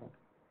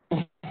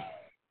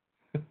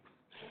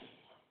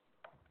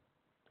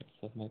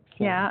 that makes sense.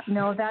 Yeah,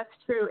 no, that's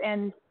true.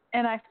 And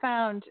I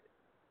found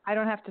I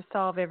don't have to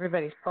solve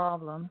everybody's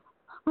problems.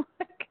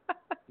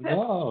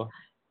 No.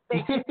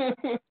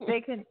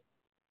 they can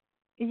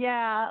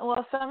yeah,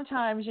 well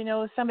sometimes,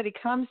 somebody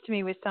comes to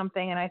me with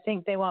something and I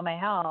think they want my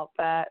help,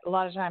 but a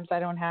lot of times I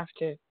don't have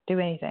to do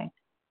anything.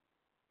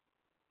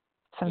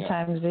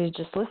 Sometimes they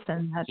just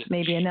listen. That's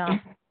maybe enough.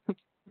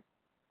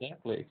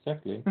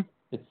 Exactly.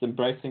 It's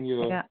embracing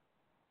your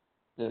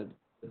the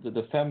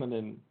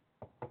feminine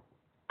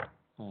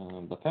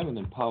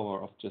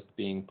power of just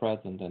being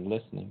present and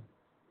listening.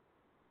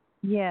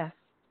 Yes.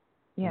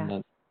 Yeah. And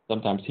then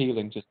sometimes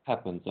healing just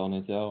happens on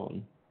its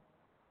own,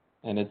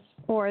 and it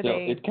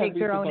can be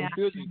so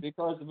confusing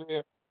because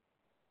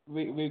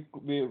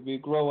we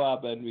grow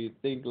up and we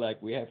think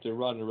like we have to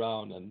run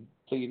around and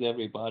please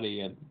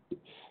everybody and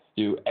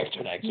do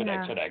action.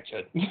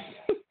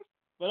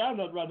 But I'm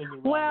not running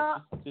around.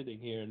 I'm just sitting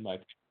here in my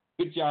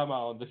pajama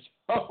on the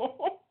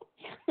show,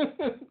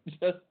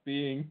 just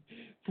being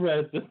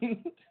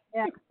present.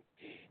 Yeah.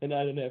 And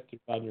I don't have to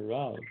run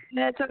around.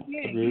 That's okay.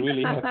 But we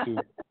really have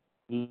to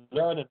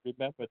learn and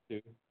remember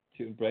to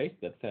embrace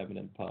that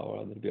feminine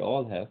power that we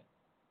all have.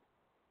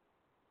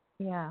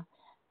 Yeah.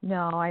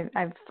 No, I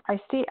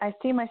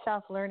see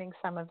myself learning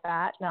some of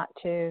that, not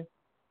to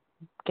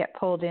get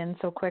pulled in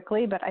so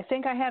quickly, but I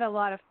think I had a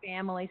lot of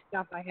family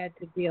stuff I had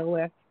to deal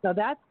with, so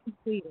that's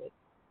completed.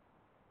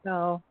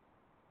 So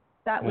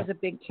that was a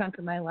big chunk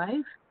of my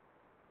life.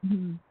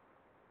 Mm-hmm.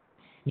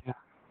 Yeah.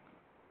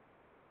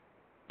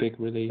 Big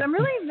relief. So I'm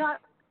really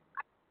not.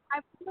 I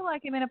feel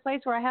like I'm in a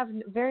place where I have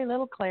very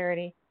little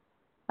clarity,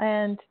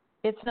 and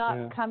it's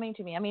not coming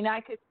to me. I mean,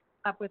 I could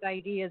come up with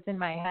ideas in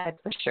my head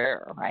for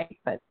sure, right?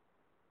 But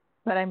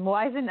I'm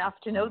wise enough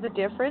to know the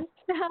difference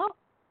now.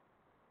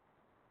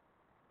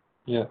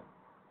 Yeah.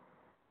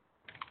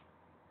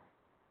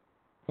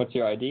 What's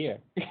your idea?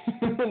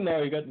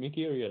 Now you got me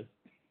curious.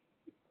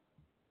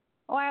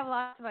 Oh, I have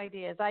lots of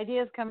ideas.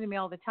 Ideas come to me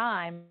all the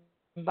time,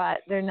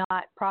 but they're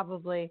not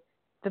probably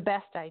the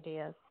best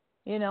ideas,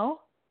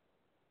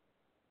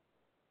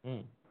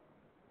 Mm.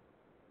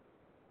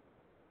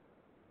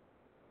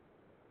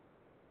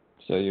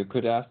 So you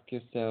could ask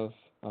yourself,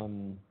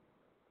 when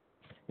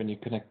you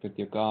connect with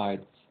your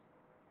guides,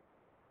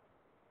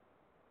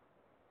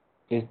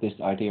 is this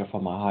idea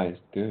for my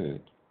highest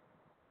good?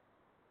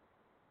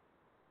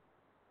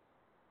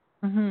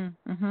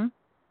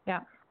 Yeah.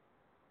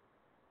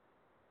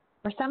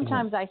 Or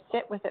sometimes I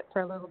sit with it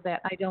for a little bit.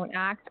 I don't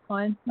act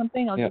on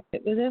something. I'll just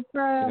sit with it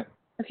for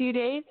a few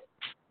days.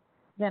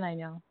 Then I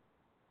know.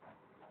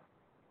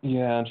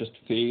 Yeah, just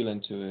feel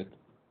into it.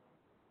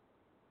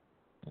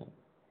 Yeah.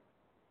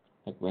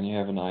 Like when you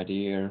have an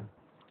idea,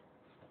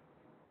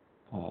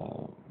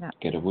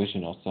 get a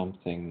vision or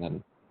something,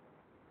 then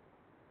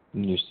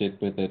you sit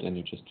with it and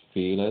you just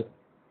feel it.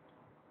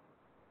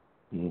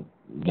 And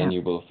then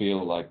you will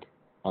feel like,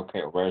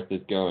 okay, where is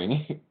this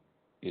going?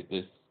 Is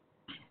this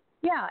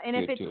and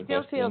if it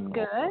still feels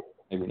good,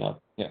 maybe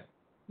not. Yeah.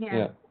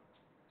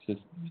 It's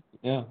just,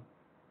 if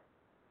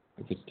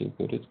it's still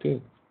good, it's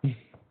good.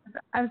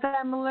 As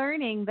I'm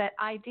learning that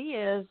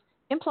ideas,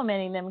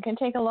 implementing them can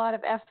take a lot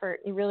of effort.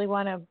 You really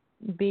want to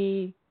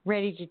be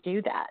ready to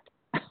do that.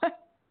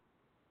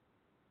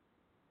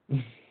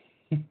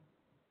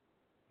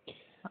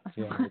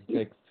 It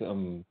takes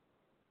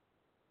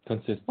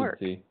consistency. Work.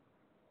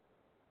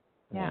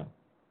 Yeah.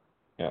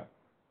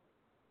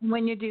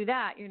 When you do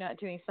that, you're not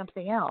doing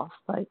something else.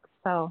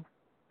 So.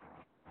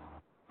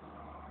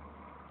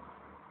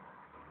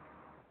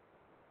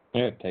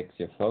 Yeah, it takes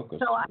your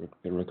focus.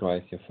 It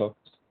requires your focus.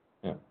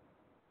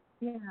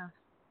 Yeah.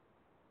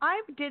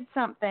 I did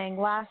something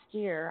last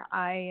year.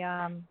 I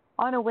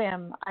on a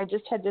whim, I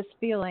just had this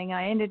feeling.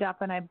 I ended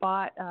up and I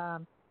bought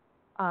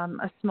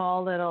a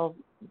small little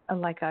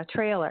like a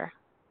trailer,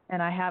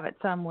 and I have it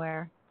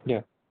somewhere.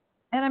 Yeah.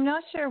 And I'm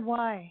not sure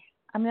why.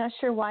 I'm not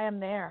sure why I'm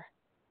there.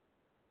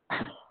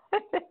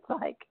 It's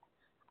like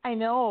I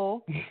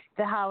know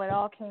how it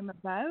all came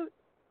about,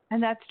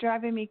 and that's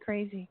driving me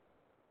crazy.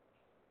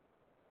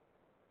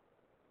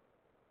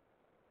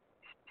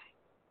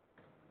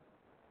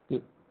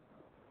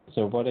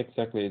 So what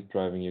exactly is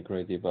driving you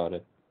crazy about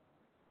it?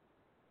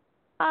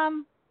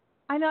 I'm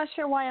not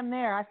sure why I'm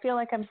there. I feel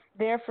like I'm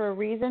there for a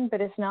reason, but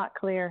it's not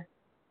clear.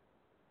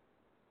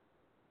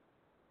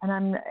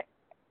 And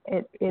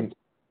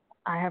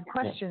I have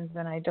questions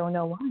and I don't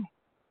know why.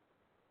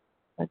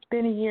 It's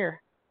been a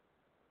year,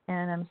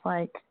 and I'm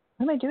like,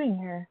 what am I doing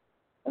here?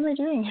 What am I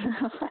doing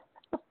here?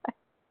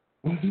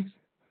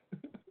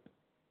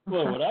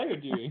 Well, what are you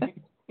doing?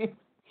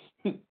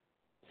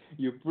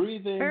 You're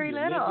breathing. Very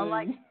you're little. living.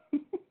 Like,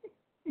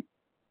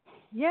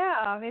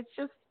 it's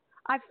just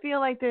I feel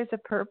like there's a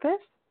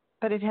purpose,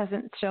 but it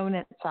hasn't shown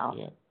itself.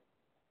 Yeah.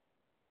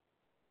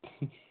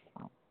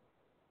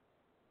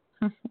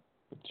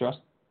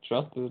 Trust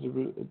that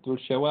it will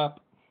show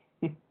up.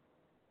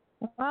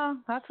 Well,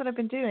 that's what I've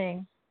been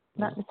doing.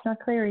 It's not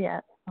clear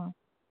yet. So.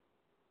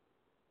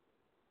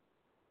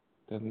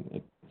 Then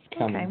it's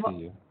coming to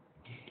you.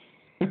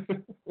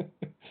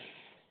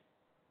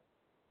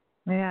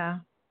 Yeah.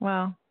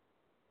 Well,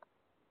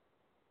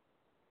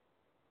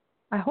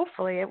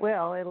 hopefully it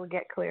will. It'll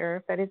get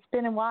clearer, but it's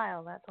been a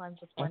while. That's why I'm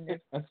just wondering.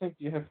 I think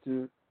you have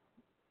to.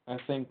 I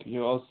think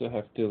you also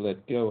have to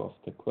let go of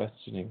the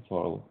questioning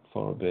for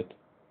a bit.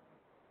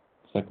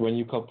 It's like when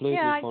you completely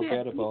Yeah, I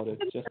forget did. about it,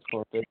 just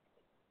for a bit,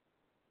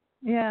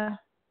 Yeah.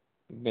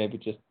 maybe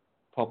just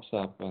pops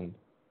up and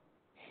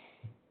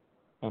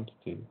comes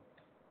to you.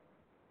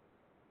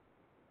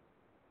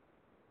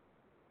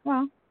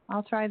 Well,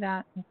 I'll try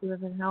that and see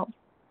if it helps.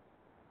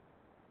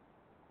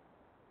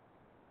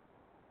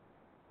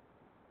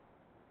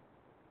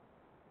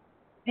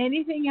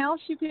 Anything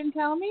else you can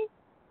tell me?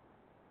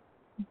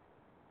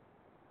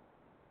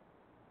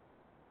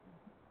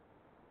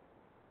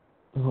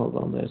 Hold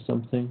on, there's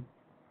something.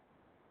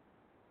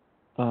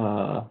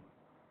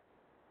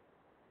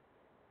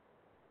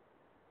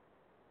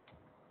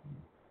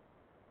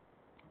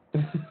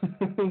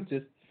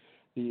 Just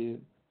the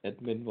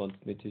admin wants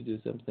me to do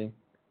something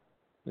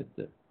with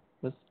the.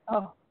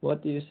 Oh.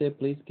 What do you say?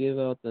 Please give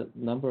out the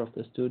number of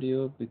the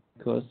studio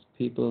because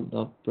people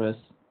not press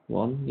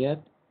 1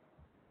 yet.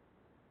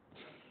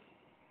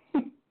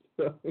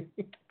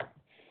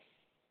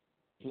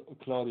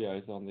 Claudia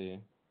is on the.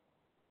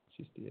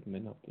 She's the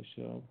admin of the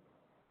show.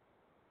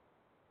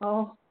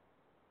 Oh.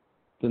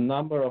 The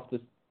number of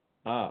the.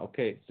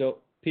 Okay. So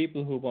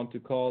people who want to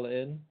call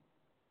in.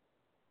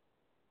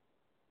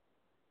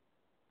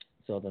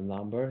 So the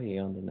number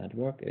here on the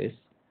network is.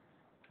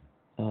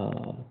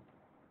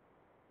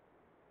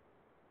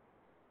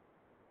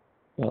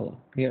 Well,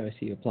 here I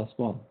see a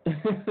 +1.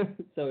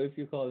 So if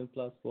you call in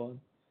 +1,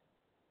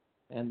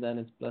 and then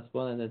it's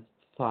 +1, and it's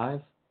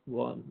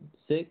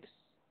 516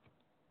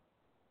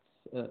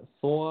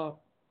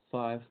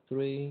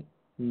 453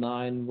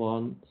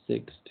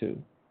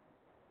 9162.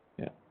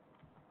 Yeah,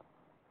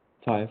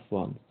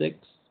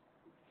 516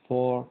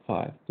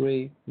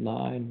 453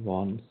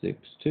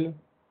 9162,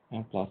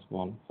 and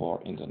 +1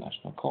 for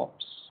international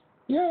calls.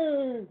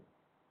 Yay!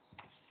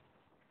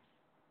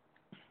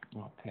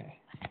 Okay.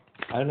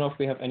 I don't know if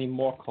we have any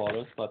more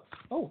callers, but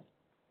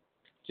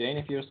Jane,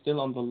 if you're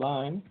still on the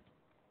line.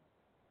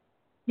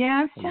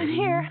 Yeah, I'm still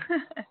here.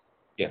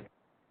 Yeah.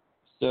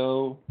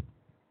 So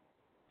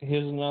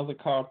here's another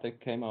card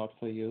that came out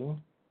for you.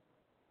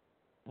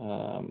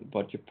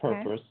 About your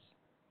purpose,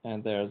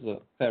 and there's a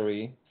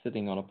fairy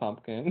sitting on a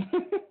pumpkin.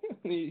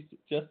 He's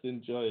just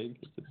enjoying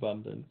his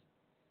abundance.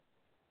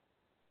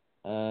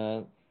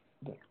 It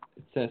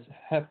says,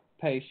 have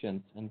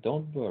patience and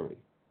don't worry.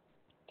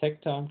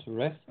 Take time to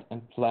rest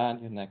and plan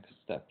your next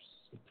steps.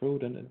 A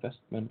prudent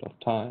investment of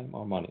time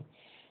or money.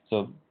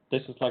 So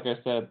this is, like I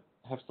said,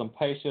 have some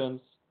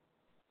patience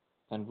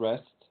and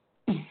rest.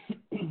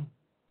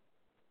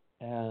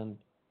 And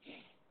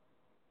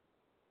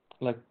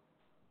like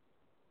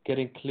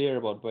getting clear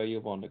about where you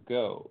want to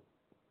go.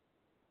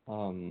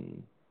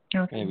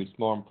 Okay. Maybe it's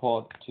more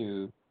important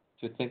to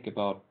think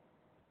about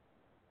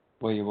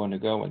where you want to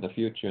go in the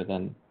future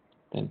than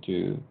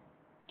to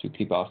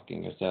keep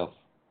asking yourself,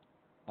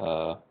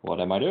 what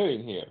am I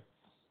doing here?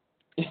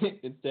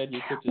 Instead,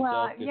 you could just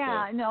ask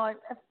yourself,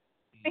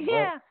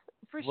 yeah,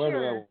 for where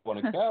sure. do I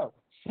want to go?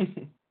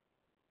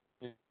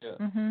 Yeah.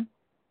 Mhm.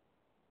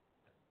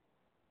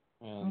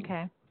 And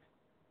Okay.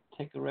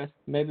 take a rest.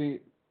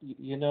 Maybe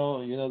you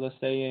know the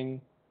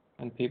saying,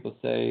 and people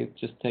say,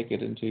 just take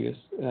it into your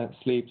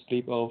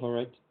sleep over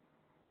it.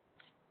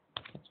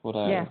 That's what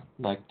I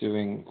like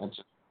doing. I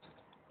just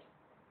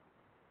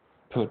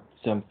put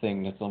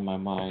something that's on my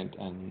mind,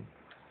 and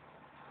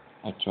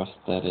I trust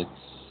that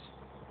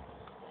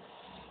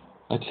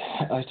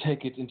I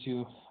take it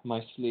into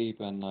my sleep,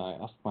 and I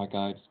ask my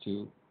guides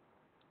to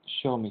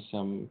show me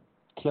some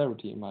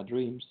clarity in my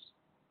dreams.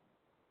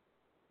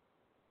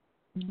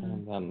 Mm-hmm.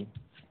 And then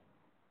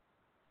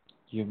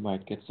you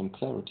might get some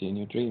clarity in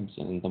your dreams,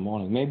 and in the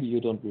morning, maybe you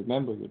don't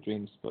remember your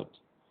dreams, but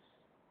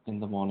in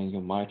the morning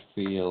you might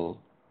feel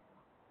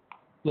a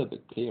little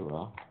bit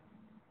clearer.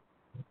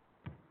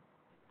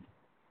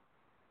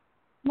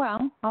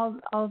 Well,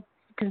 I'll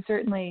can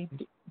certainly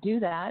do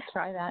that,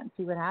 try that, and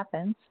see what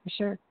happens for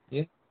sure.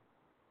 Yeah.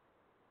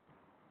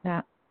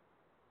 Yeah.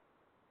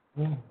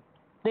 Yeah.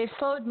 They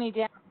slowed me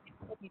down.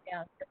 They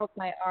broke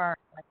my arm.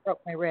 I broke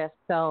my wrist,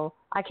 so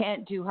I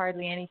can't do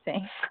hardly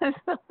anything.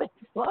 So they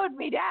slowed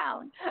me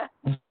down.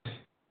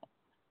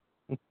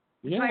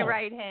 Yeah. My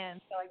right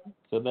hand,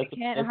 so I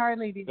can't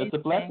hardly do anything. That's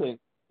a blessing.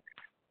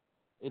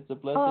 It's a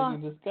blessing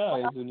in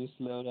disguise when you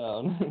slow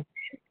down.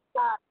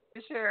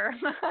 For sure.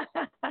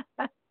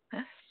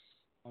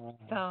 Right.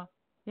 So,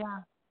 yeah.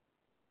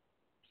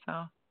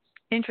 So,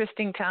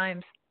 interesting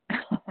times.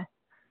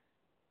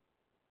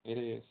 It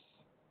is.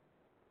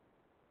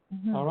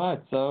 Mm-hmm. All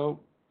right. So,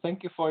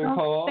 thank you for your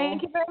call.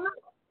 Thank you very much.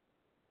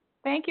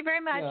 Thank you very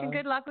much, Yeah. and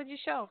good luck with your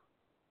show.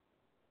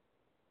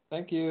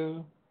 Thank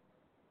you.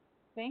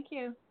 Thank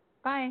you.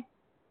 Bye.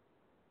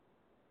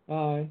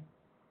 Bye.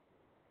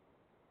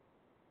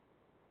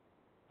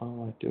 All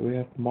right. Do we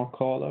have more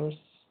callers?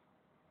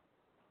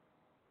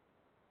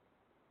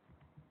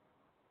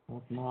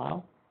 Not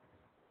now.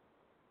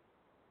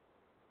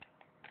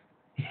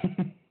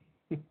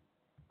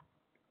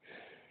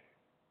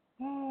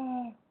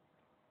 Ah.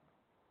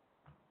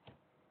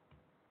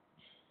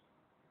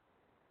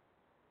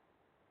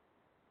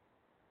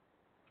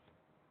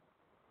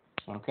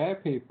 Okay,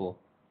 people.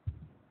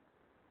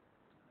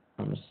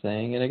 I'm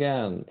saying it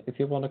again. If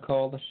you want to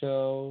call the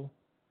show,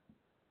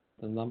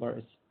 the number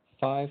is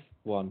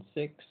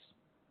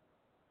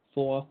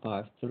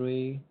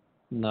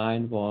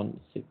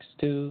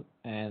 516-453-9162,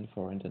 and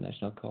for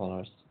international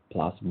callers,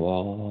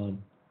 +1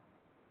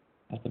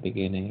 at the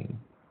beginning.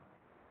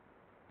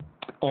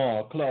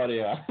 Oh,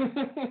 Claudia.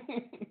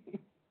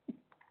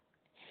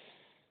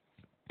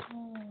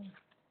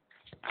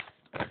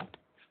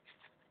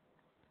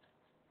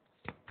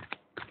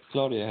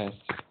 Claudia has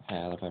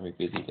had a very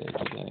busy day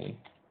today,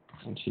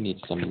 and she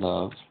needs some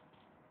love.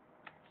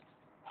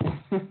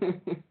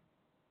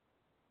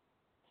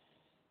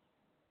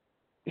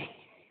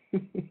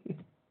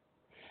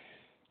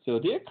 So,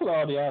 dear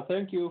Claudia,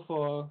 thank you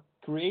for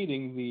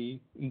creating the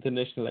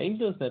International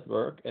Angels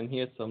Network, and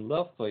here's some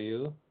love for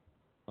you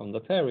from the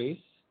fairies.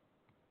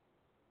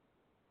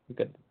 You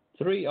got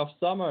 3 of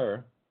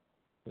summer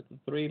with the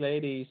 3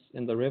 ladies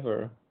in the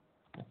river.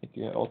 I think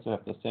you also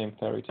have the same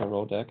fairy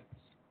tarot deck,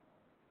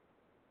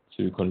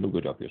 so you can look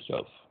it up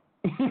yourself.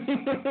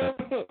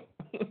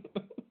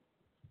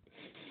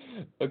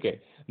 Okay,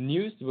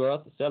 news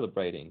worth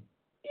celebrating.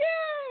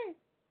 Yay!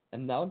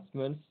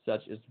 Announcements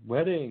such as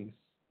weddings,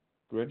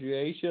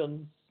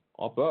 graduations,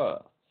 or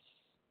births.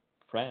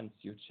 Friends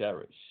you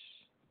cherish.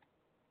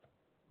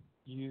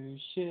 You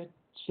should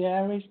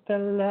cherish the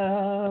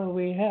love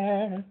we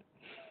had.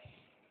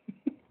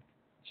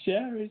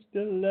 Cherish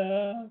the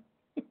love.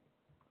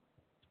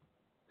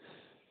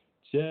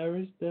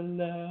 Cherish the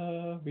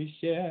love we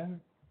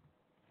share.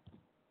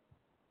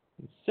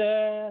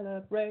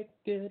 Celebrate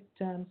good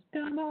times.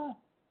 Come on.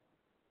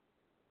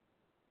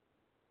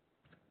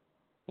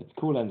 It's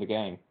Kool and the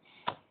Gang.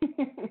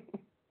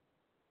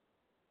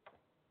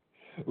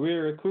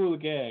 We're a cool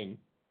gang.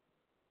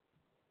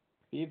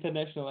 The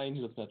International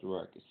Angels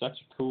Network is such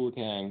a cool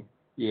gang.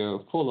 We're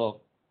full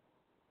of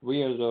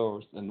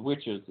weirdos and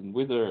witches and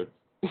wizards.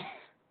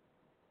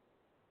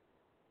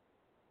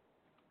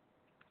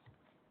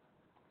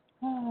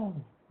 Oh.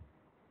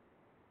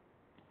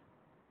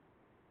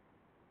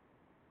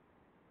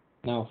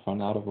 Now I've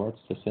run out of words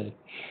to say.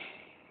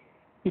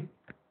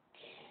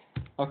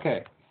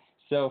 Okay,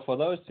 so for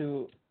those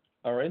who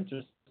are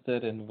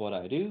interested in what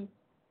I do,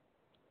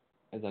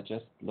 as I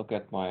just look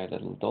at my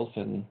little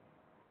dolphin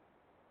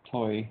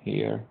toy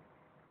here,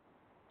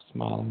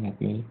 smiling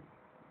at me,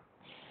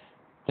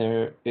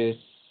 there is,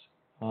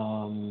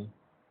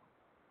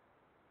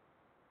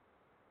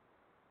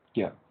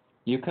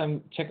 you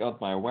can check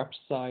out my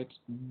website,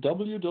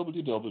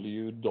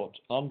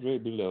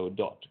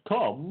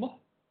 www.andrebelow.com,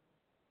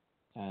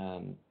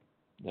 and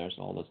there's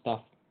all the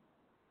stuff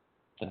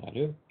that I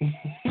do.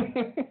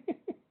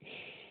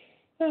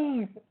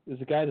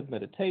 There's a guided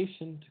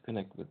meditation to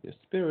connect with your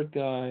spirit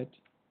guide.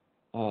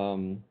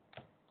 I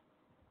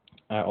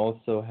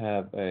also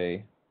have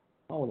I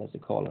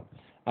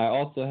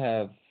also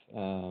have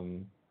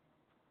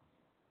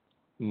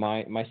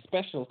my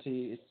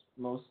specialty is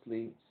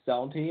mostly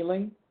sound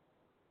healing,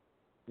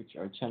 which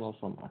I channel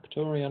from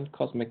Arcturian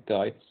cosmic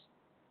guides.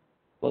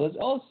 But there's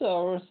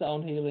also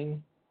sound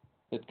healing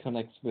that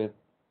connects with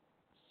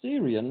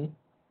Syrian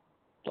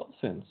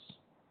dolphins.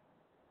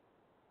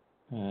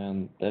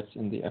 And that's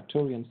in the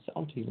Arcturian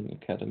Sound Healing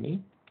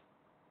Academy.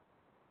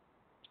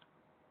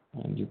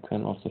 And you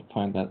can also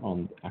find that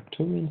on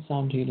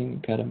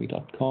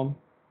ArcturianSoundHealingAcademy.com.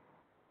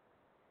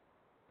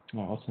 I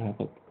also have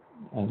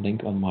a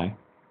link on my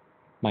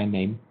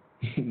name,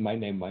 my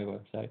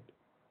website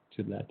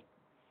to that.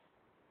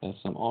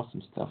 There's some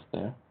awesome stuff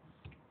there.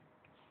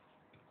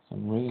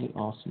 Some really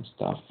awesome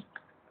stuff.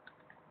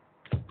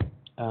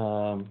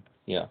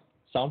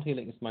 Sound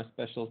healing is my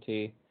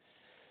specialty.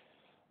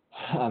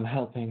 I'm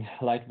helping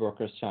light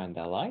workers shine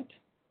their light.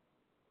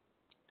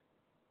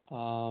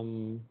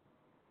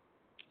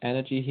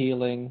 Energy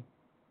healing,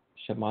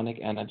 shamanic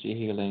energy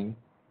healing,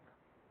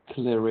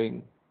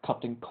 clearing,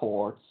 cutting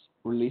cords,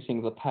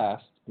 releasing the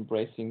past,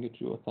 embracing your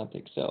true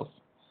authentic self.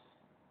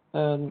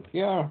 And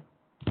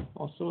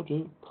also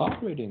do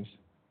card readings.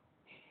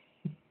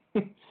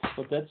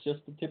 But that's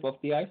just the tip of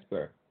the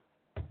iceberg.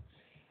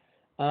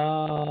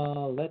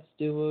 Let's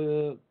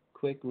do a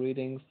quick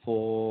reading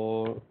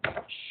for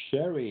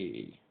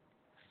Sherry.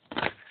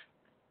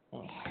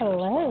 Oh,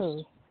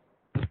 hello.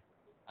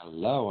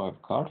 Hello, I have a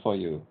card for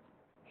you.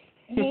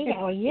 Hey,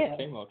 how are you? It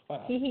came out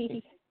fast.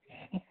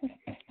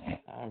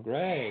 I'm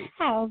great.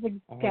 How's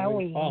it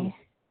going? Fun.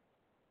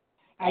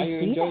 Are you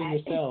enjoying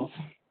yourself?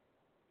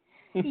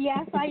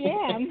 Yes, I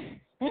am.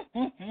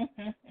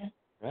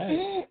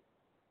 Right.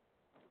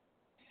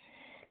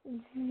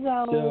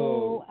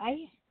 So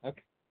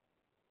okay.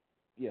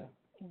 Yeah.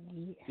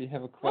 Do you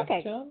have a question?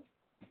 Okay.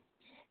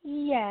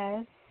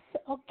 Yes.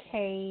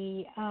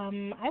 Okay.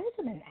 I was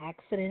in an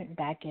accident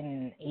back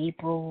in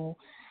April.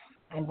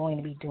 I'm going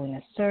to be doing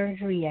a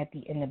surgery at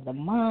the end of the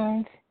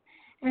month.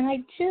 And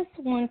I just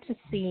want to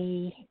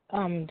see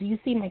Do you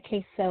see my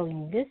case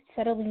settling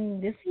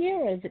this year,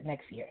 or is it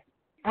next year?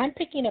 I'm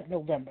picking up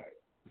November,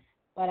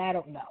 but I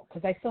don't know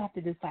because I still have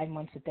to do 5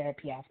 months of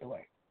therapy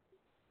afterward.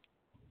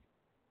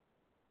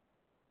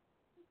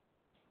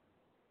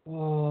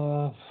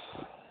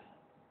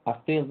 I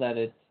feel that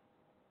it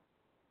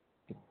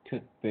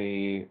could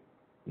be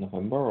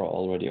November or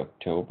already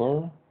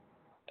October,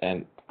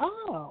 and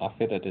I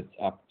feel that it's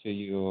up to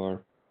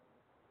your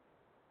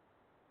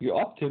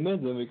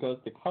optimism because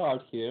the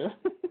card here,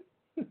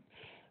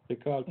 the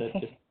card that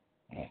just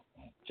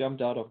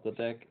jumped out of the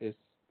deck is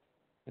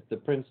it's the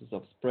Princess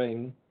of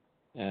Spring,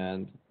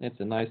 and it's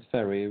a nice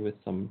fairy with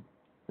some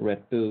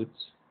red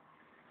boots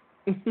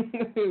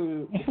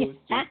who's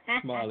just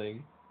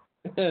smiling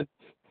and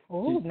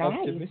she's nice.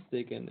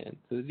 optimistic and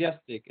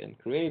enthusiastic and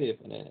creative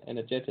and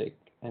energetic,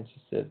 and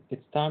she said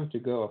it's time to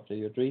go after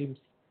your dreams,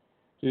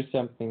 do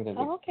something that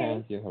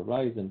expands your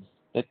horizons,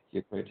 let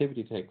your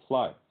creativity take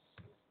flight.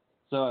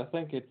 So I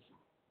think it's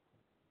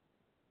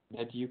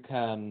that you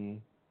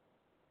can,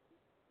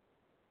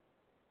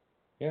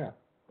 the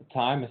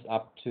time is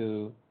up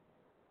to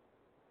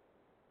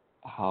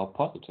how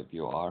positive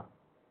you are.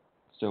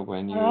 So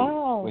when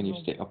you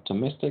stay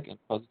optimistic and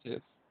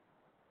positive,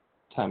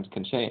 times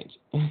can change.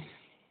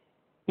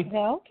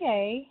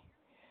 Okay.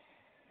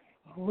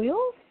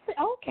 We'll see.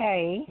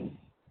 Okay.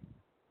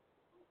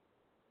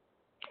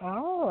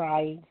 All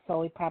right.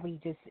 So it probably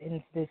just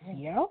ends this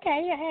year.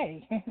 Okay.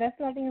 Hey, that's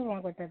nothing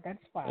wrong with it. That's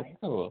fine. That's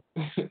cool.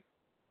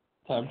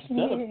 Time to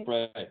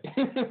celebrate.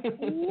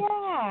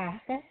 Yeah.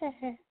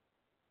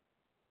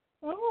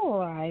 All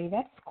right.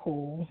 That's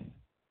cool.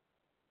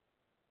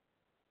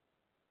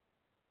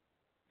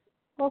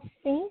 Well,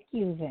 thank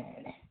you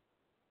then.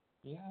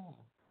 Yeah.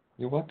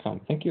 You're welcome.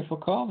 Thank you for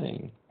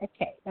calling.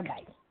 Okay.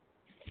 Bye-bye.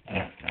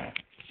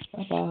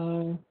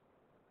 Bye-bye.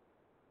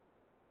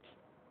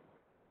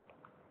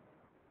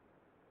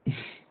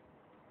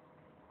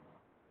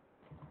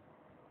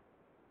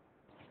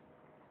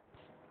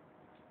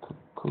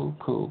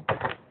 Cool.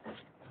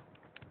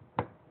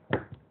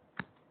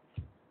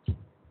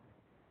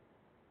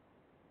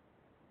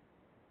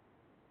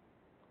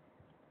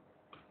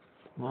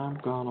 I'm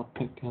gonna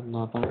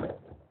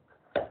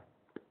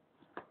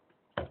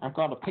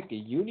pick a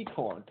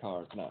unicorn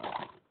card now.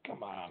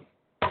 Come on.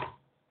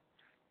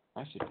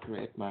 I should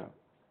create my own.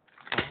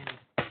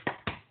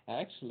 I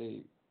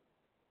actually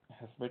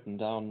have written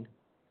down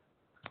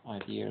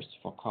ideas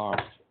for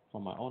cards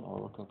for my own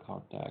Oracle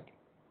card deck.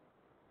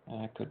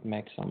 And I could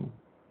make some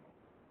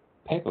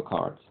paper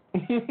cards.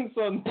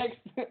 So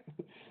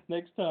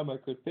next time I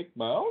could pick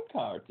my own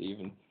cards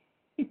even.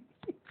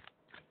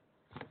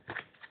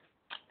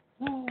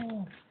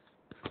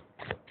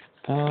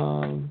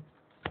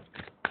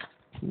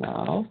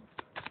 Now,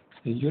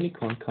 the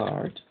unicorn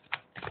card.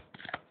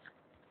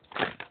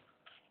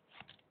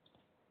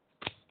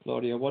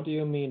 Claudia, what do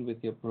you mean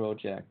with your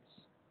projects?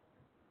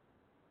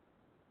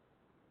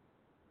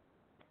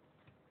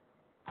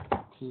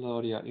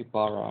 Claudia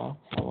Ibarra,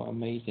 our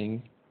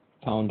amazing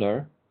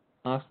founder,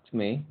 asked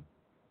me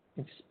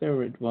if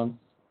Spirit wants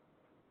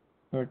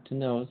her to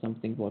know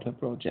something about her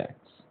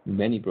projects.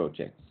 Many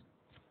projects.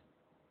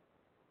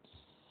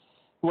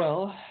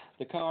 Well,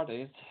 the card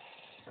it's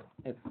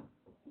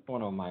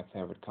one of my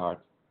favorite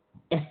cards.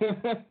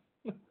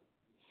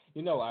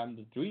 You know, I'm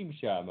the dream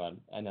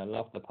shaman, and I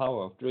love the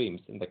power of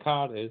dreams. And the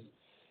card is,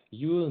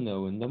 you'll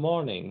know in the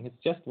morning.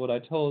 It's just what I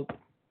told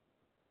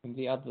in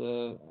the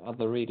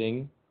other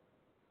reading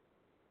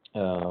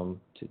to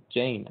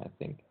Jane, I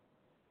think,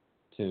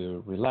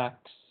 to relax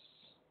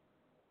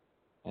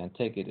and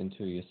take it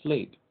into your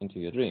sleep, into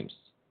your dreams.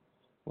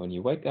 When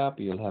you wake up,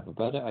 you'll have a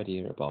better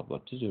idea about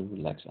what to do.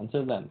 Relax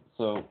until then.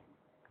 So,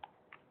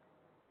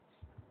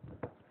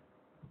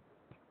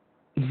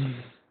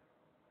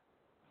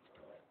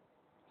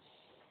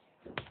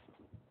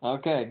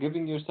 okay,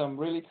 giving you some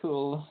really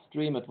cool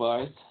dream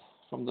advice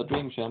from the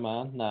Dream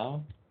Shaman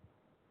now.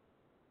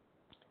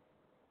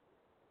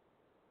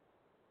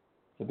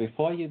 So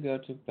before you go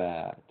to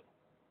bed,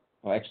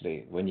 or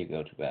actually when you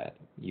go to bed,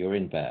 you're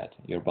in bed,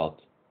 you're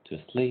about to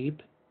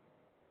sleep,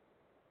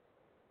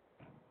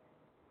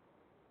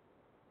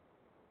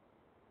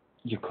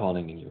 you're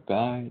calling in your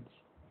guides,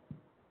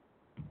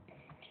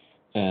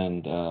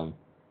 and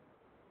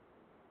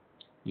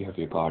you have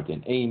your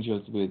guardian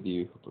angels with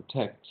you who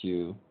protect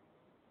you.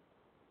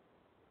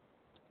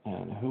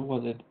 And who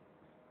was it?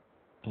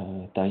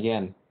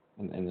 Diane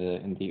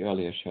in the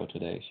earlier show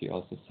today. She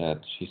also said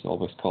she's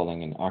always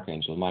calling in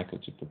Archangel Michael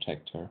to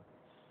protect her.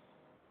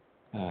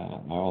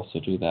 I also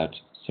do that.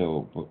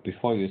 So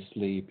before you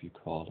sleep, you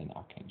call in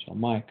Archangel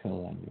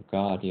Michael and your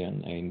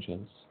guardian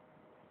angels.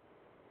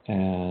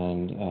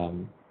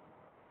 And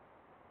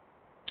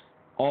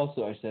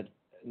also, I said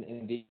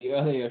in the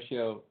earlier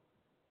show,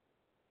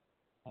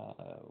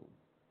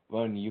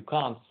 when you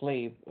can't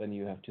sleep, when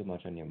you have too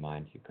much on your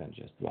mind, you can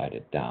just write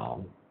it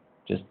down.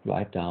 Just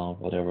write down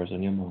whatever's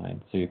on your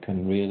mind so you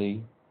can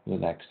really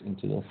relax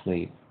into the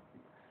sleep.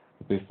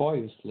 But before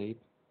you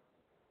sleep,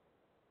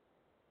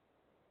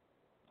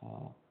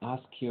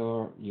 ask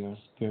your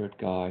spirit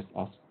guides,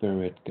 ask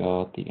spirit,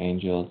 God, the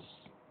angels,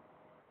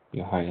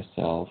 your higher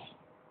self,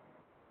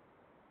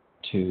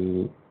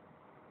 to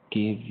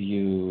give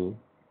you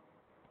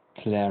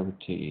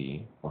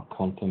clarity or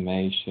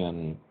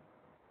confirmation,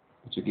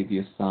 to give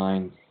you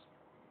signs,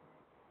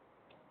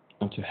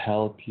 and to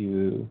help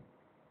you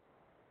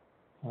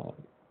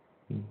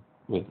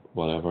with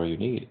whatever you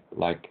need.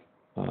 Like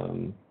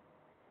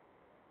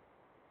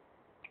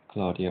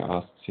Claudia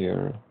asks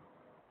here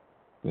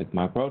with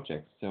my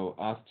project. So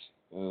ask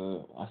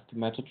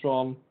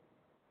Metatron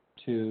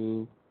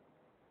to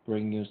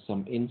bring you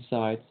some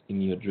insights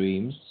in your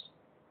dreams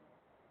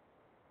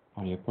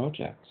on your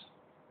project.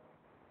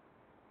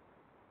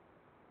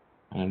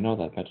 And I know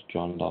that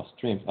Metatron loves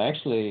dreams. I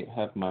actually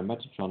have my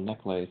Metatron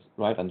necklace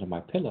right under my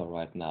pillow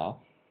right now.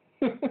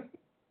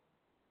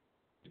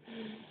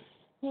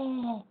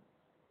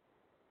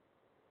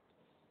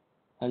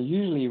 I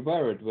usually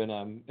wear it when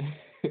I'm...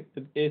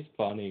 It is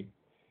funny.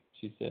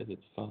 She says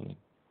it's funny.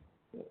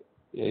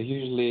 I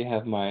usually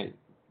have my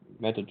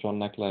Metatron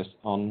necklace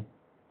on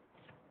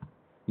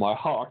my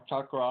heart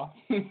chakra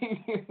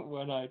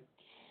when I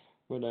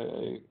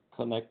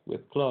connect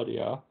with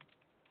Claudia.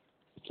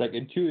 It's like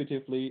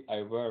intuitively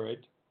I wear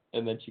it,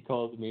 and then she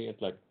calls me.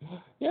 It's like,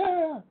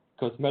 yeah,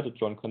 because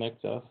Metatron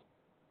connects us.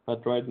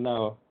 But right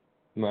now,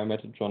 my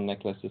Metatron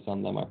necklace is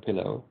under my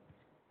pillow,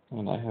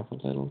 and I have a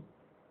little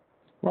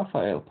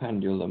Raphael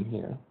pendulum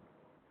here.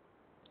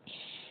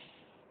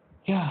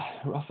 Yeah,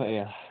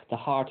 Raphael, the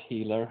heart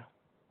healer.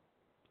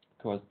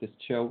 Because this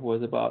show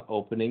was about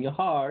opening your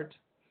heart.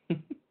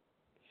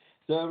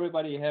 So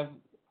everybody have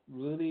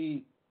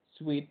really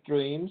sweet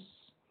dreams,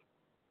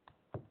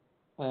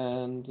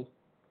 and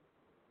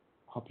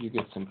hope you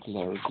get some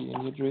clarity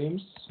in your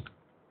dreams.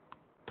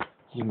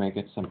 You may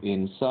get some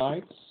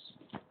insights.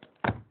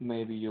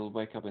 Maybe you'll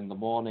wake up in the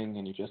morning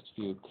and you just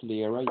feel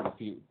clearer.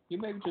 You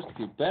maybe just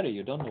feel better.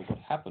 You don't know what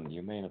happened.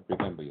 You may not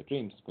remember your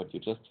dreams, but you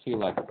just feel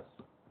like,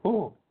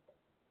 oh,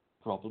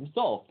 problem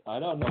solved. I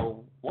don't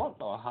know what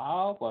or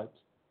how, but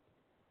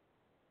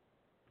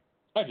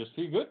I just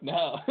feel good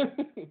now.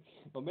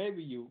 Or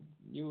maybe you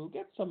will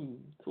get some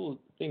cool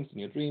things in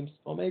your dreams,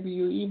 or maybe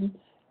you even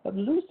have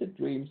lucid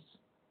dreams.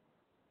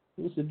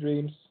 Lucid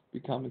dreams,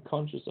 becoming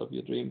conscious of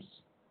your dreams.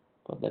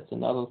 But that's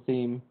another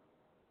theme.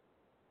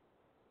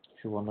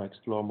 If you want to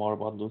explore more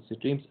about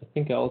lucid dreams, I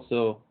think I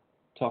also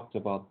talked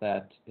about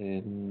that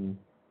in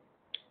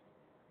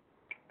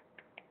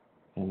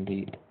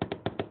the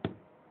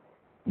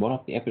one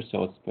of the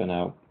episodes when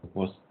I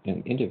was in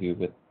an interview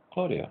with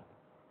Claudia.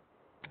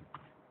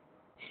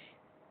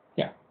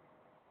 Yeah.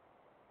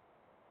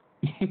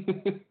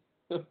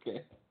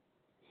 Okay.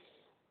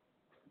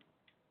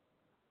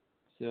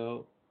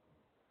 So,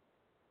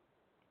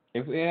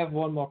 if we have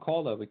one more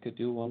caller, we could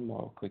do one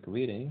more quick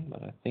reading,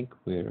 but I think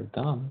we're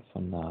done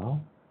for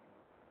now.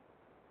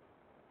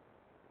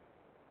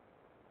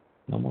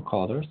 No more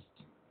callers.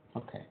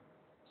 Okay.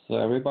 So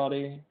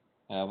everybody,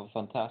 have a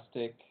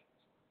fantastic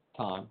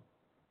time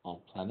on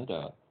planet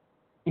Earth.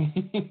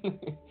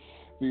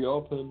 Be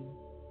open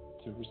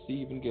to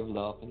receive and give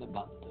love in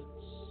abundance.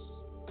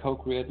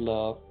 Co-create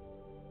love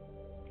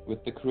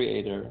with the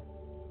Creator,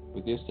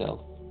 with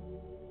yourself,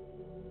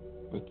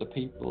 with the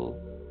people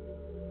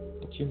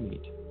that you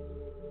meet.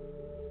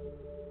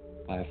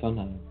 Bye for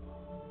now.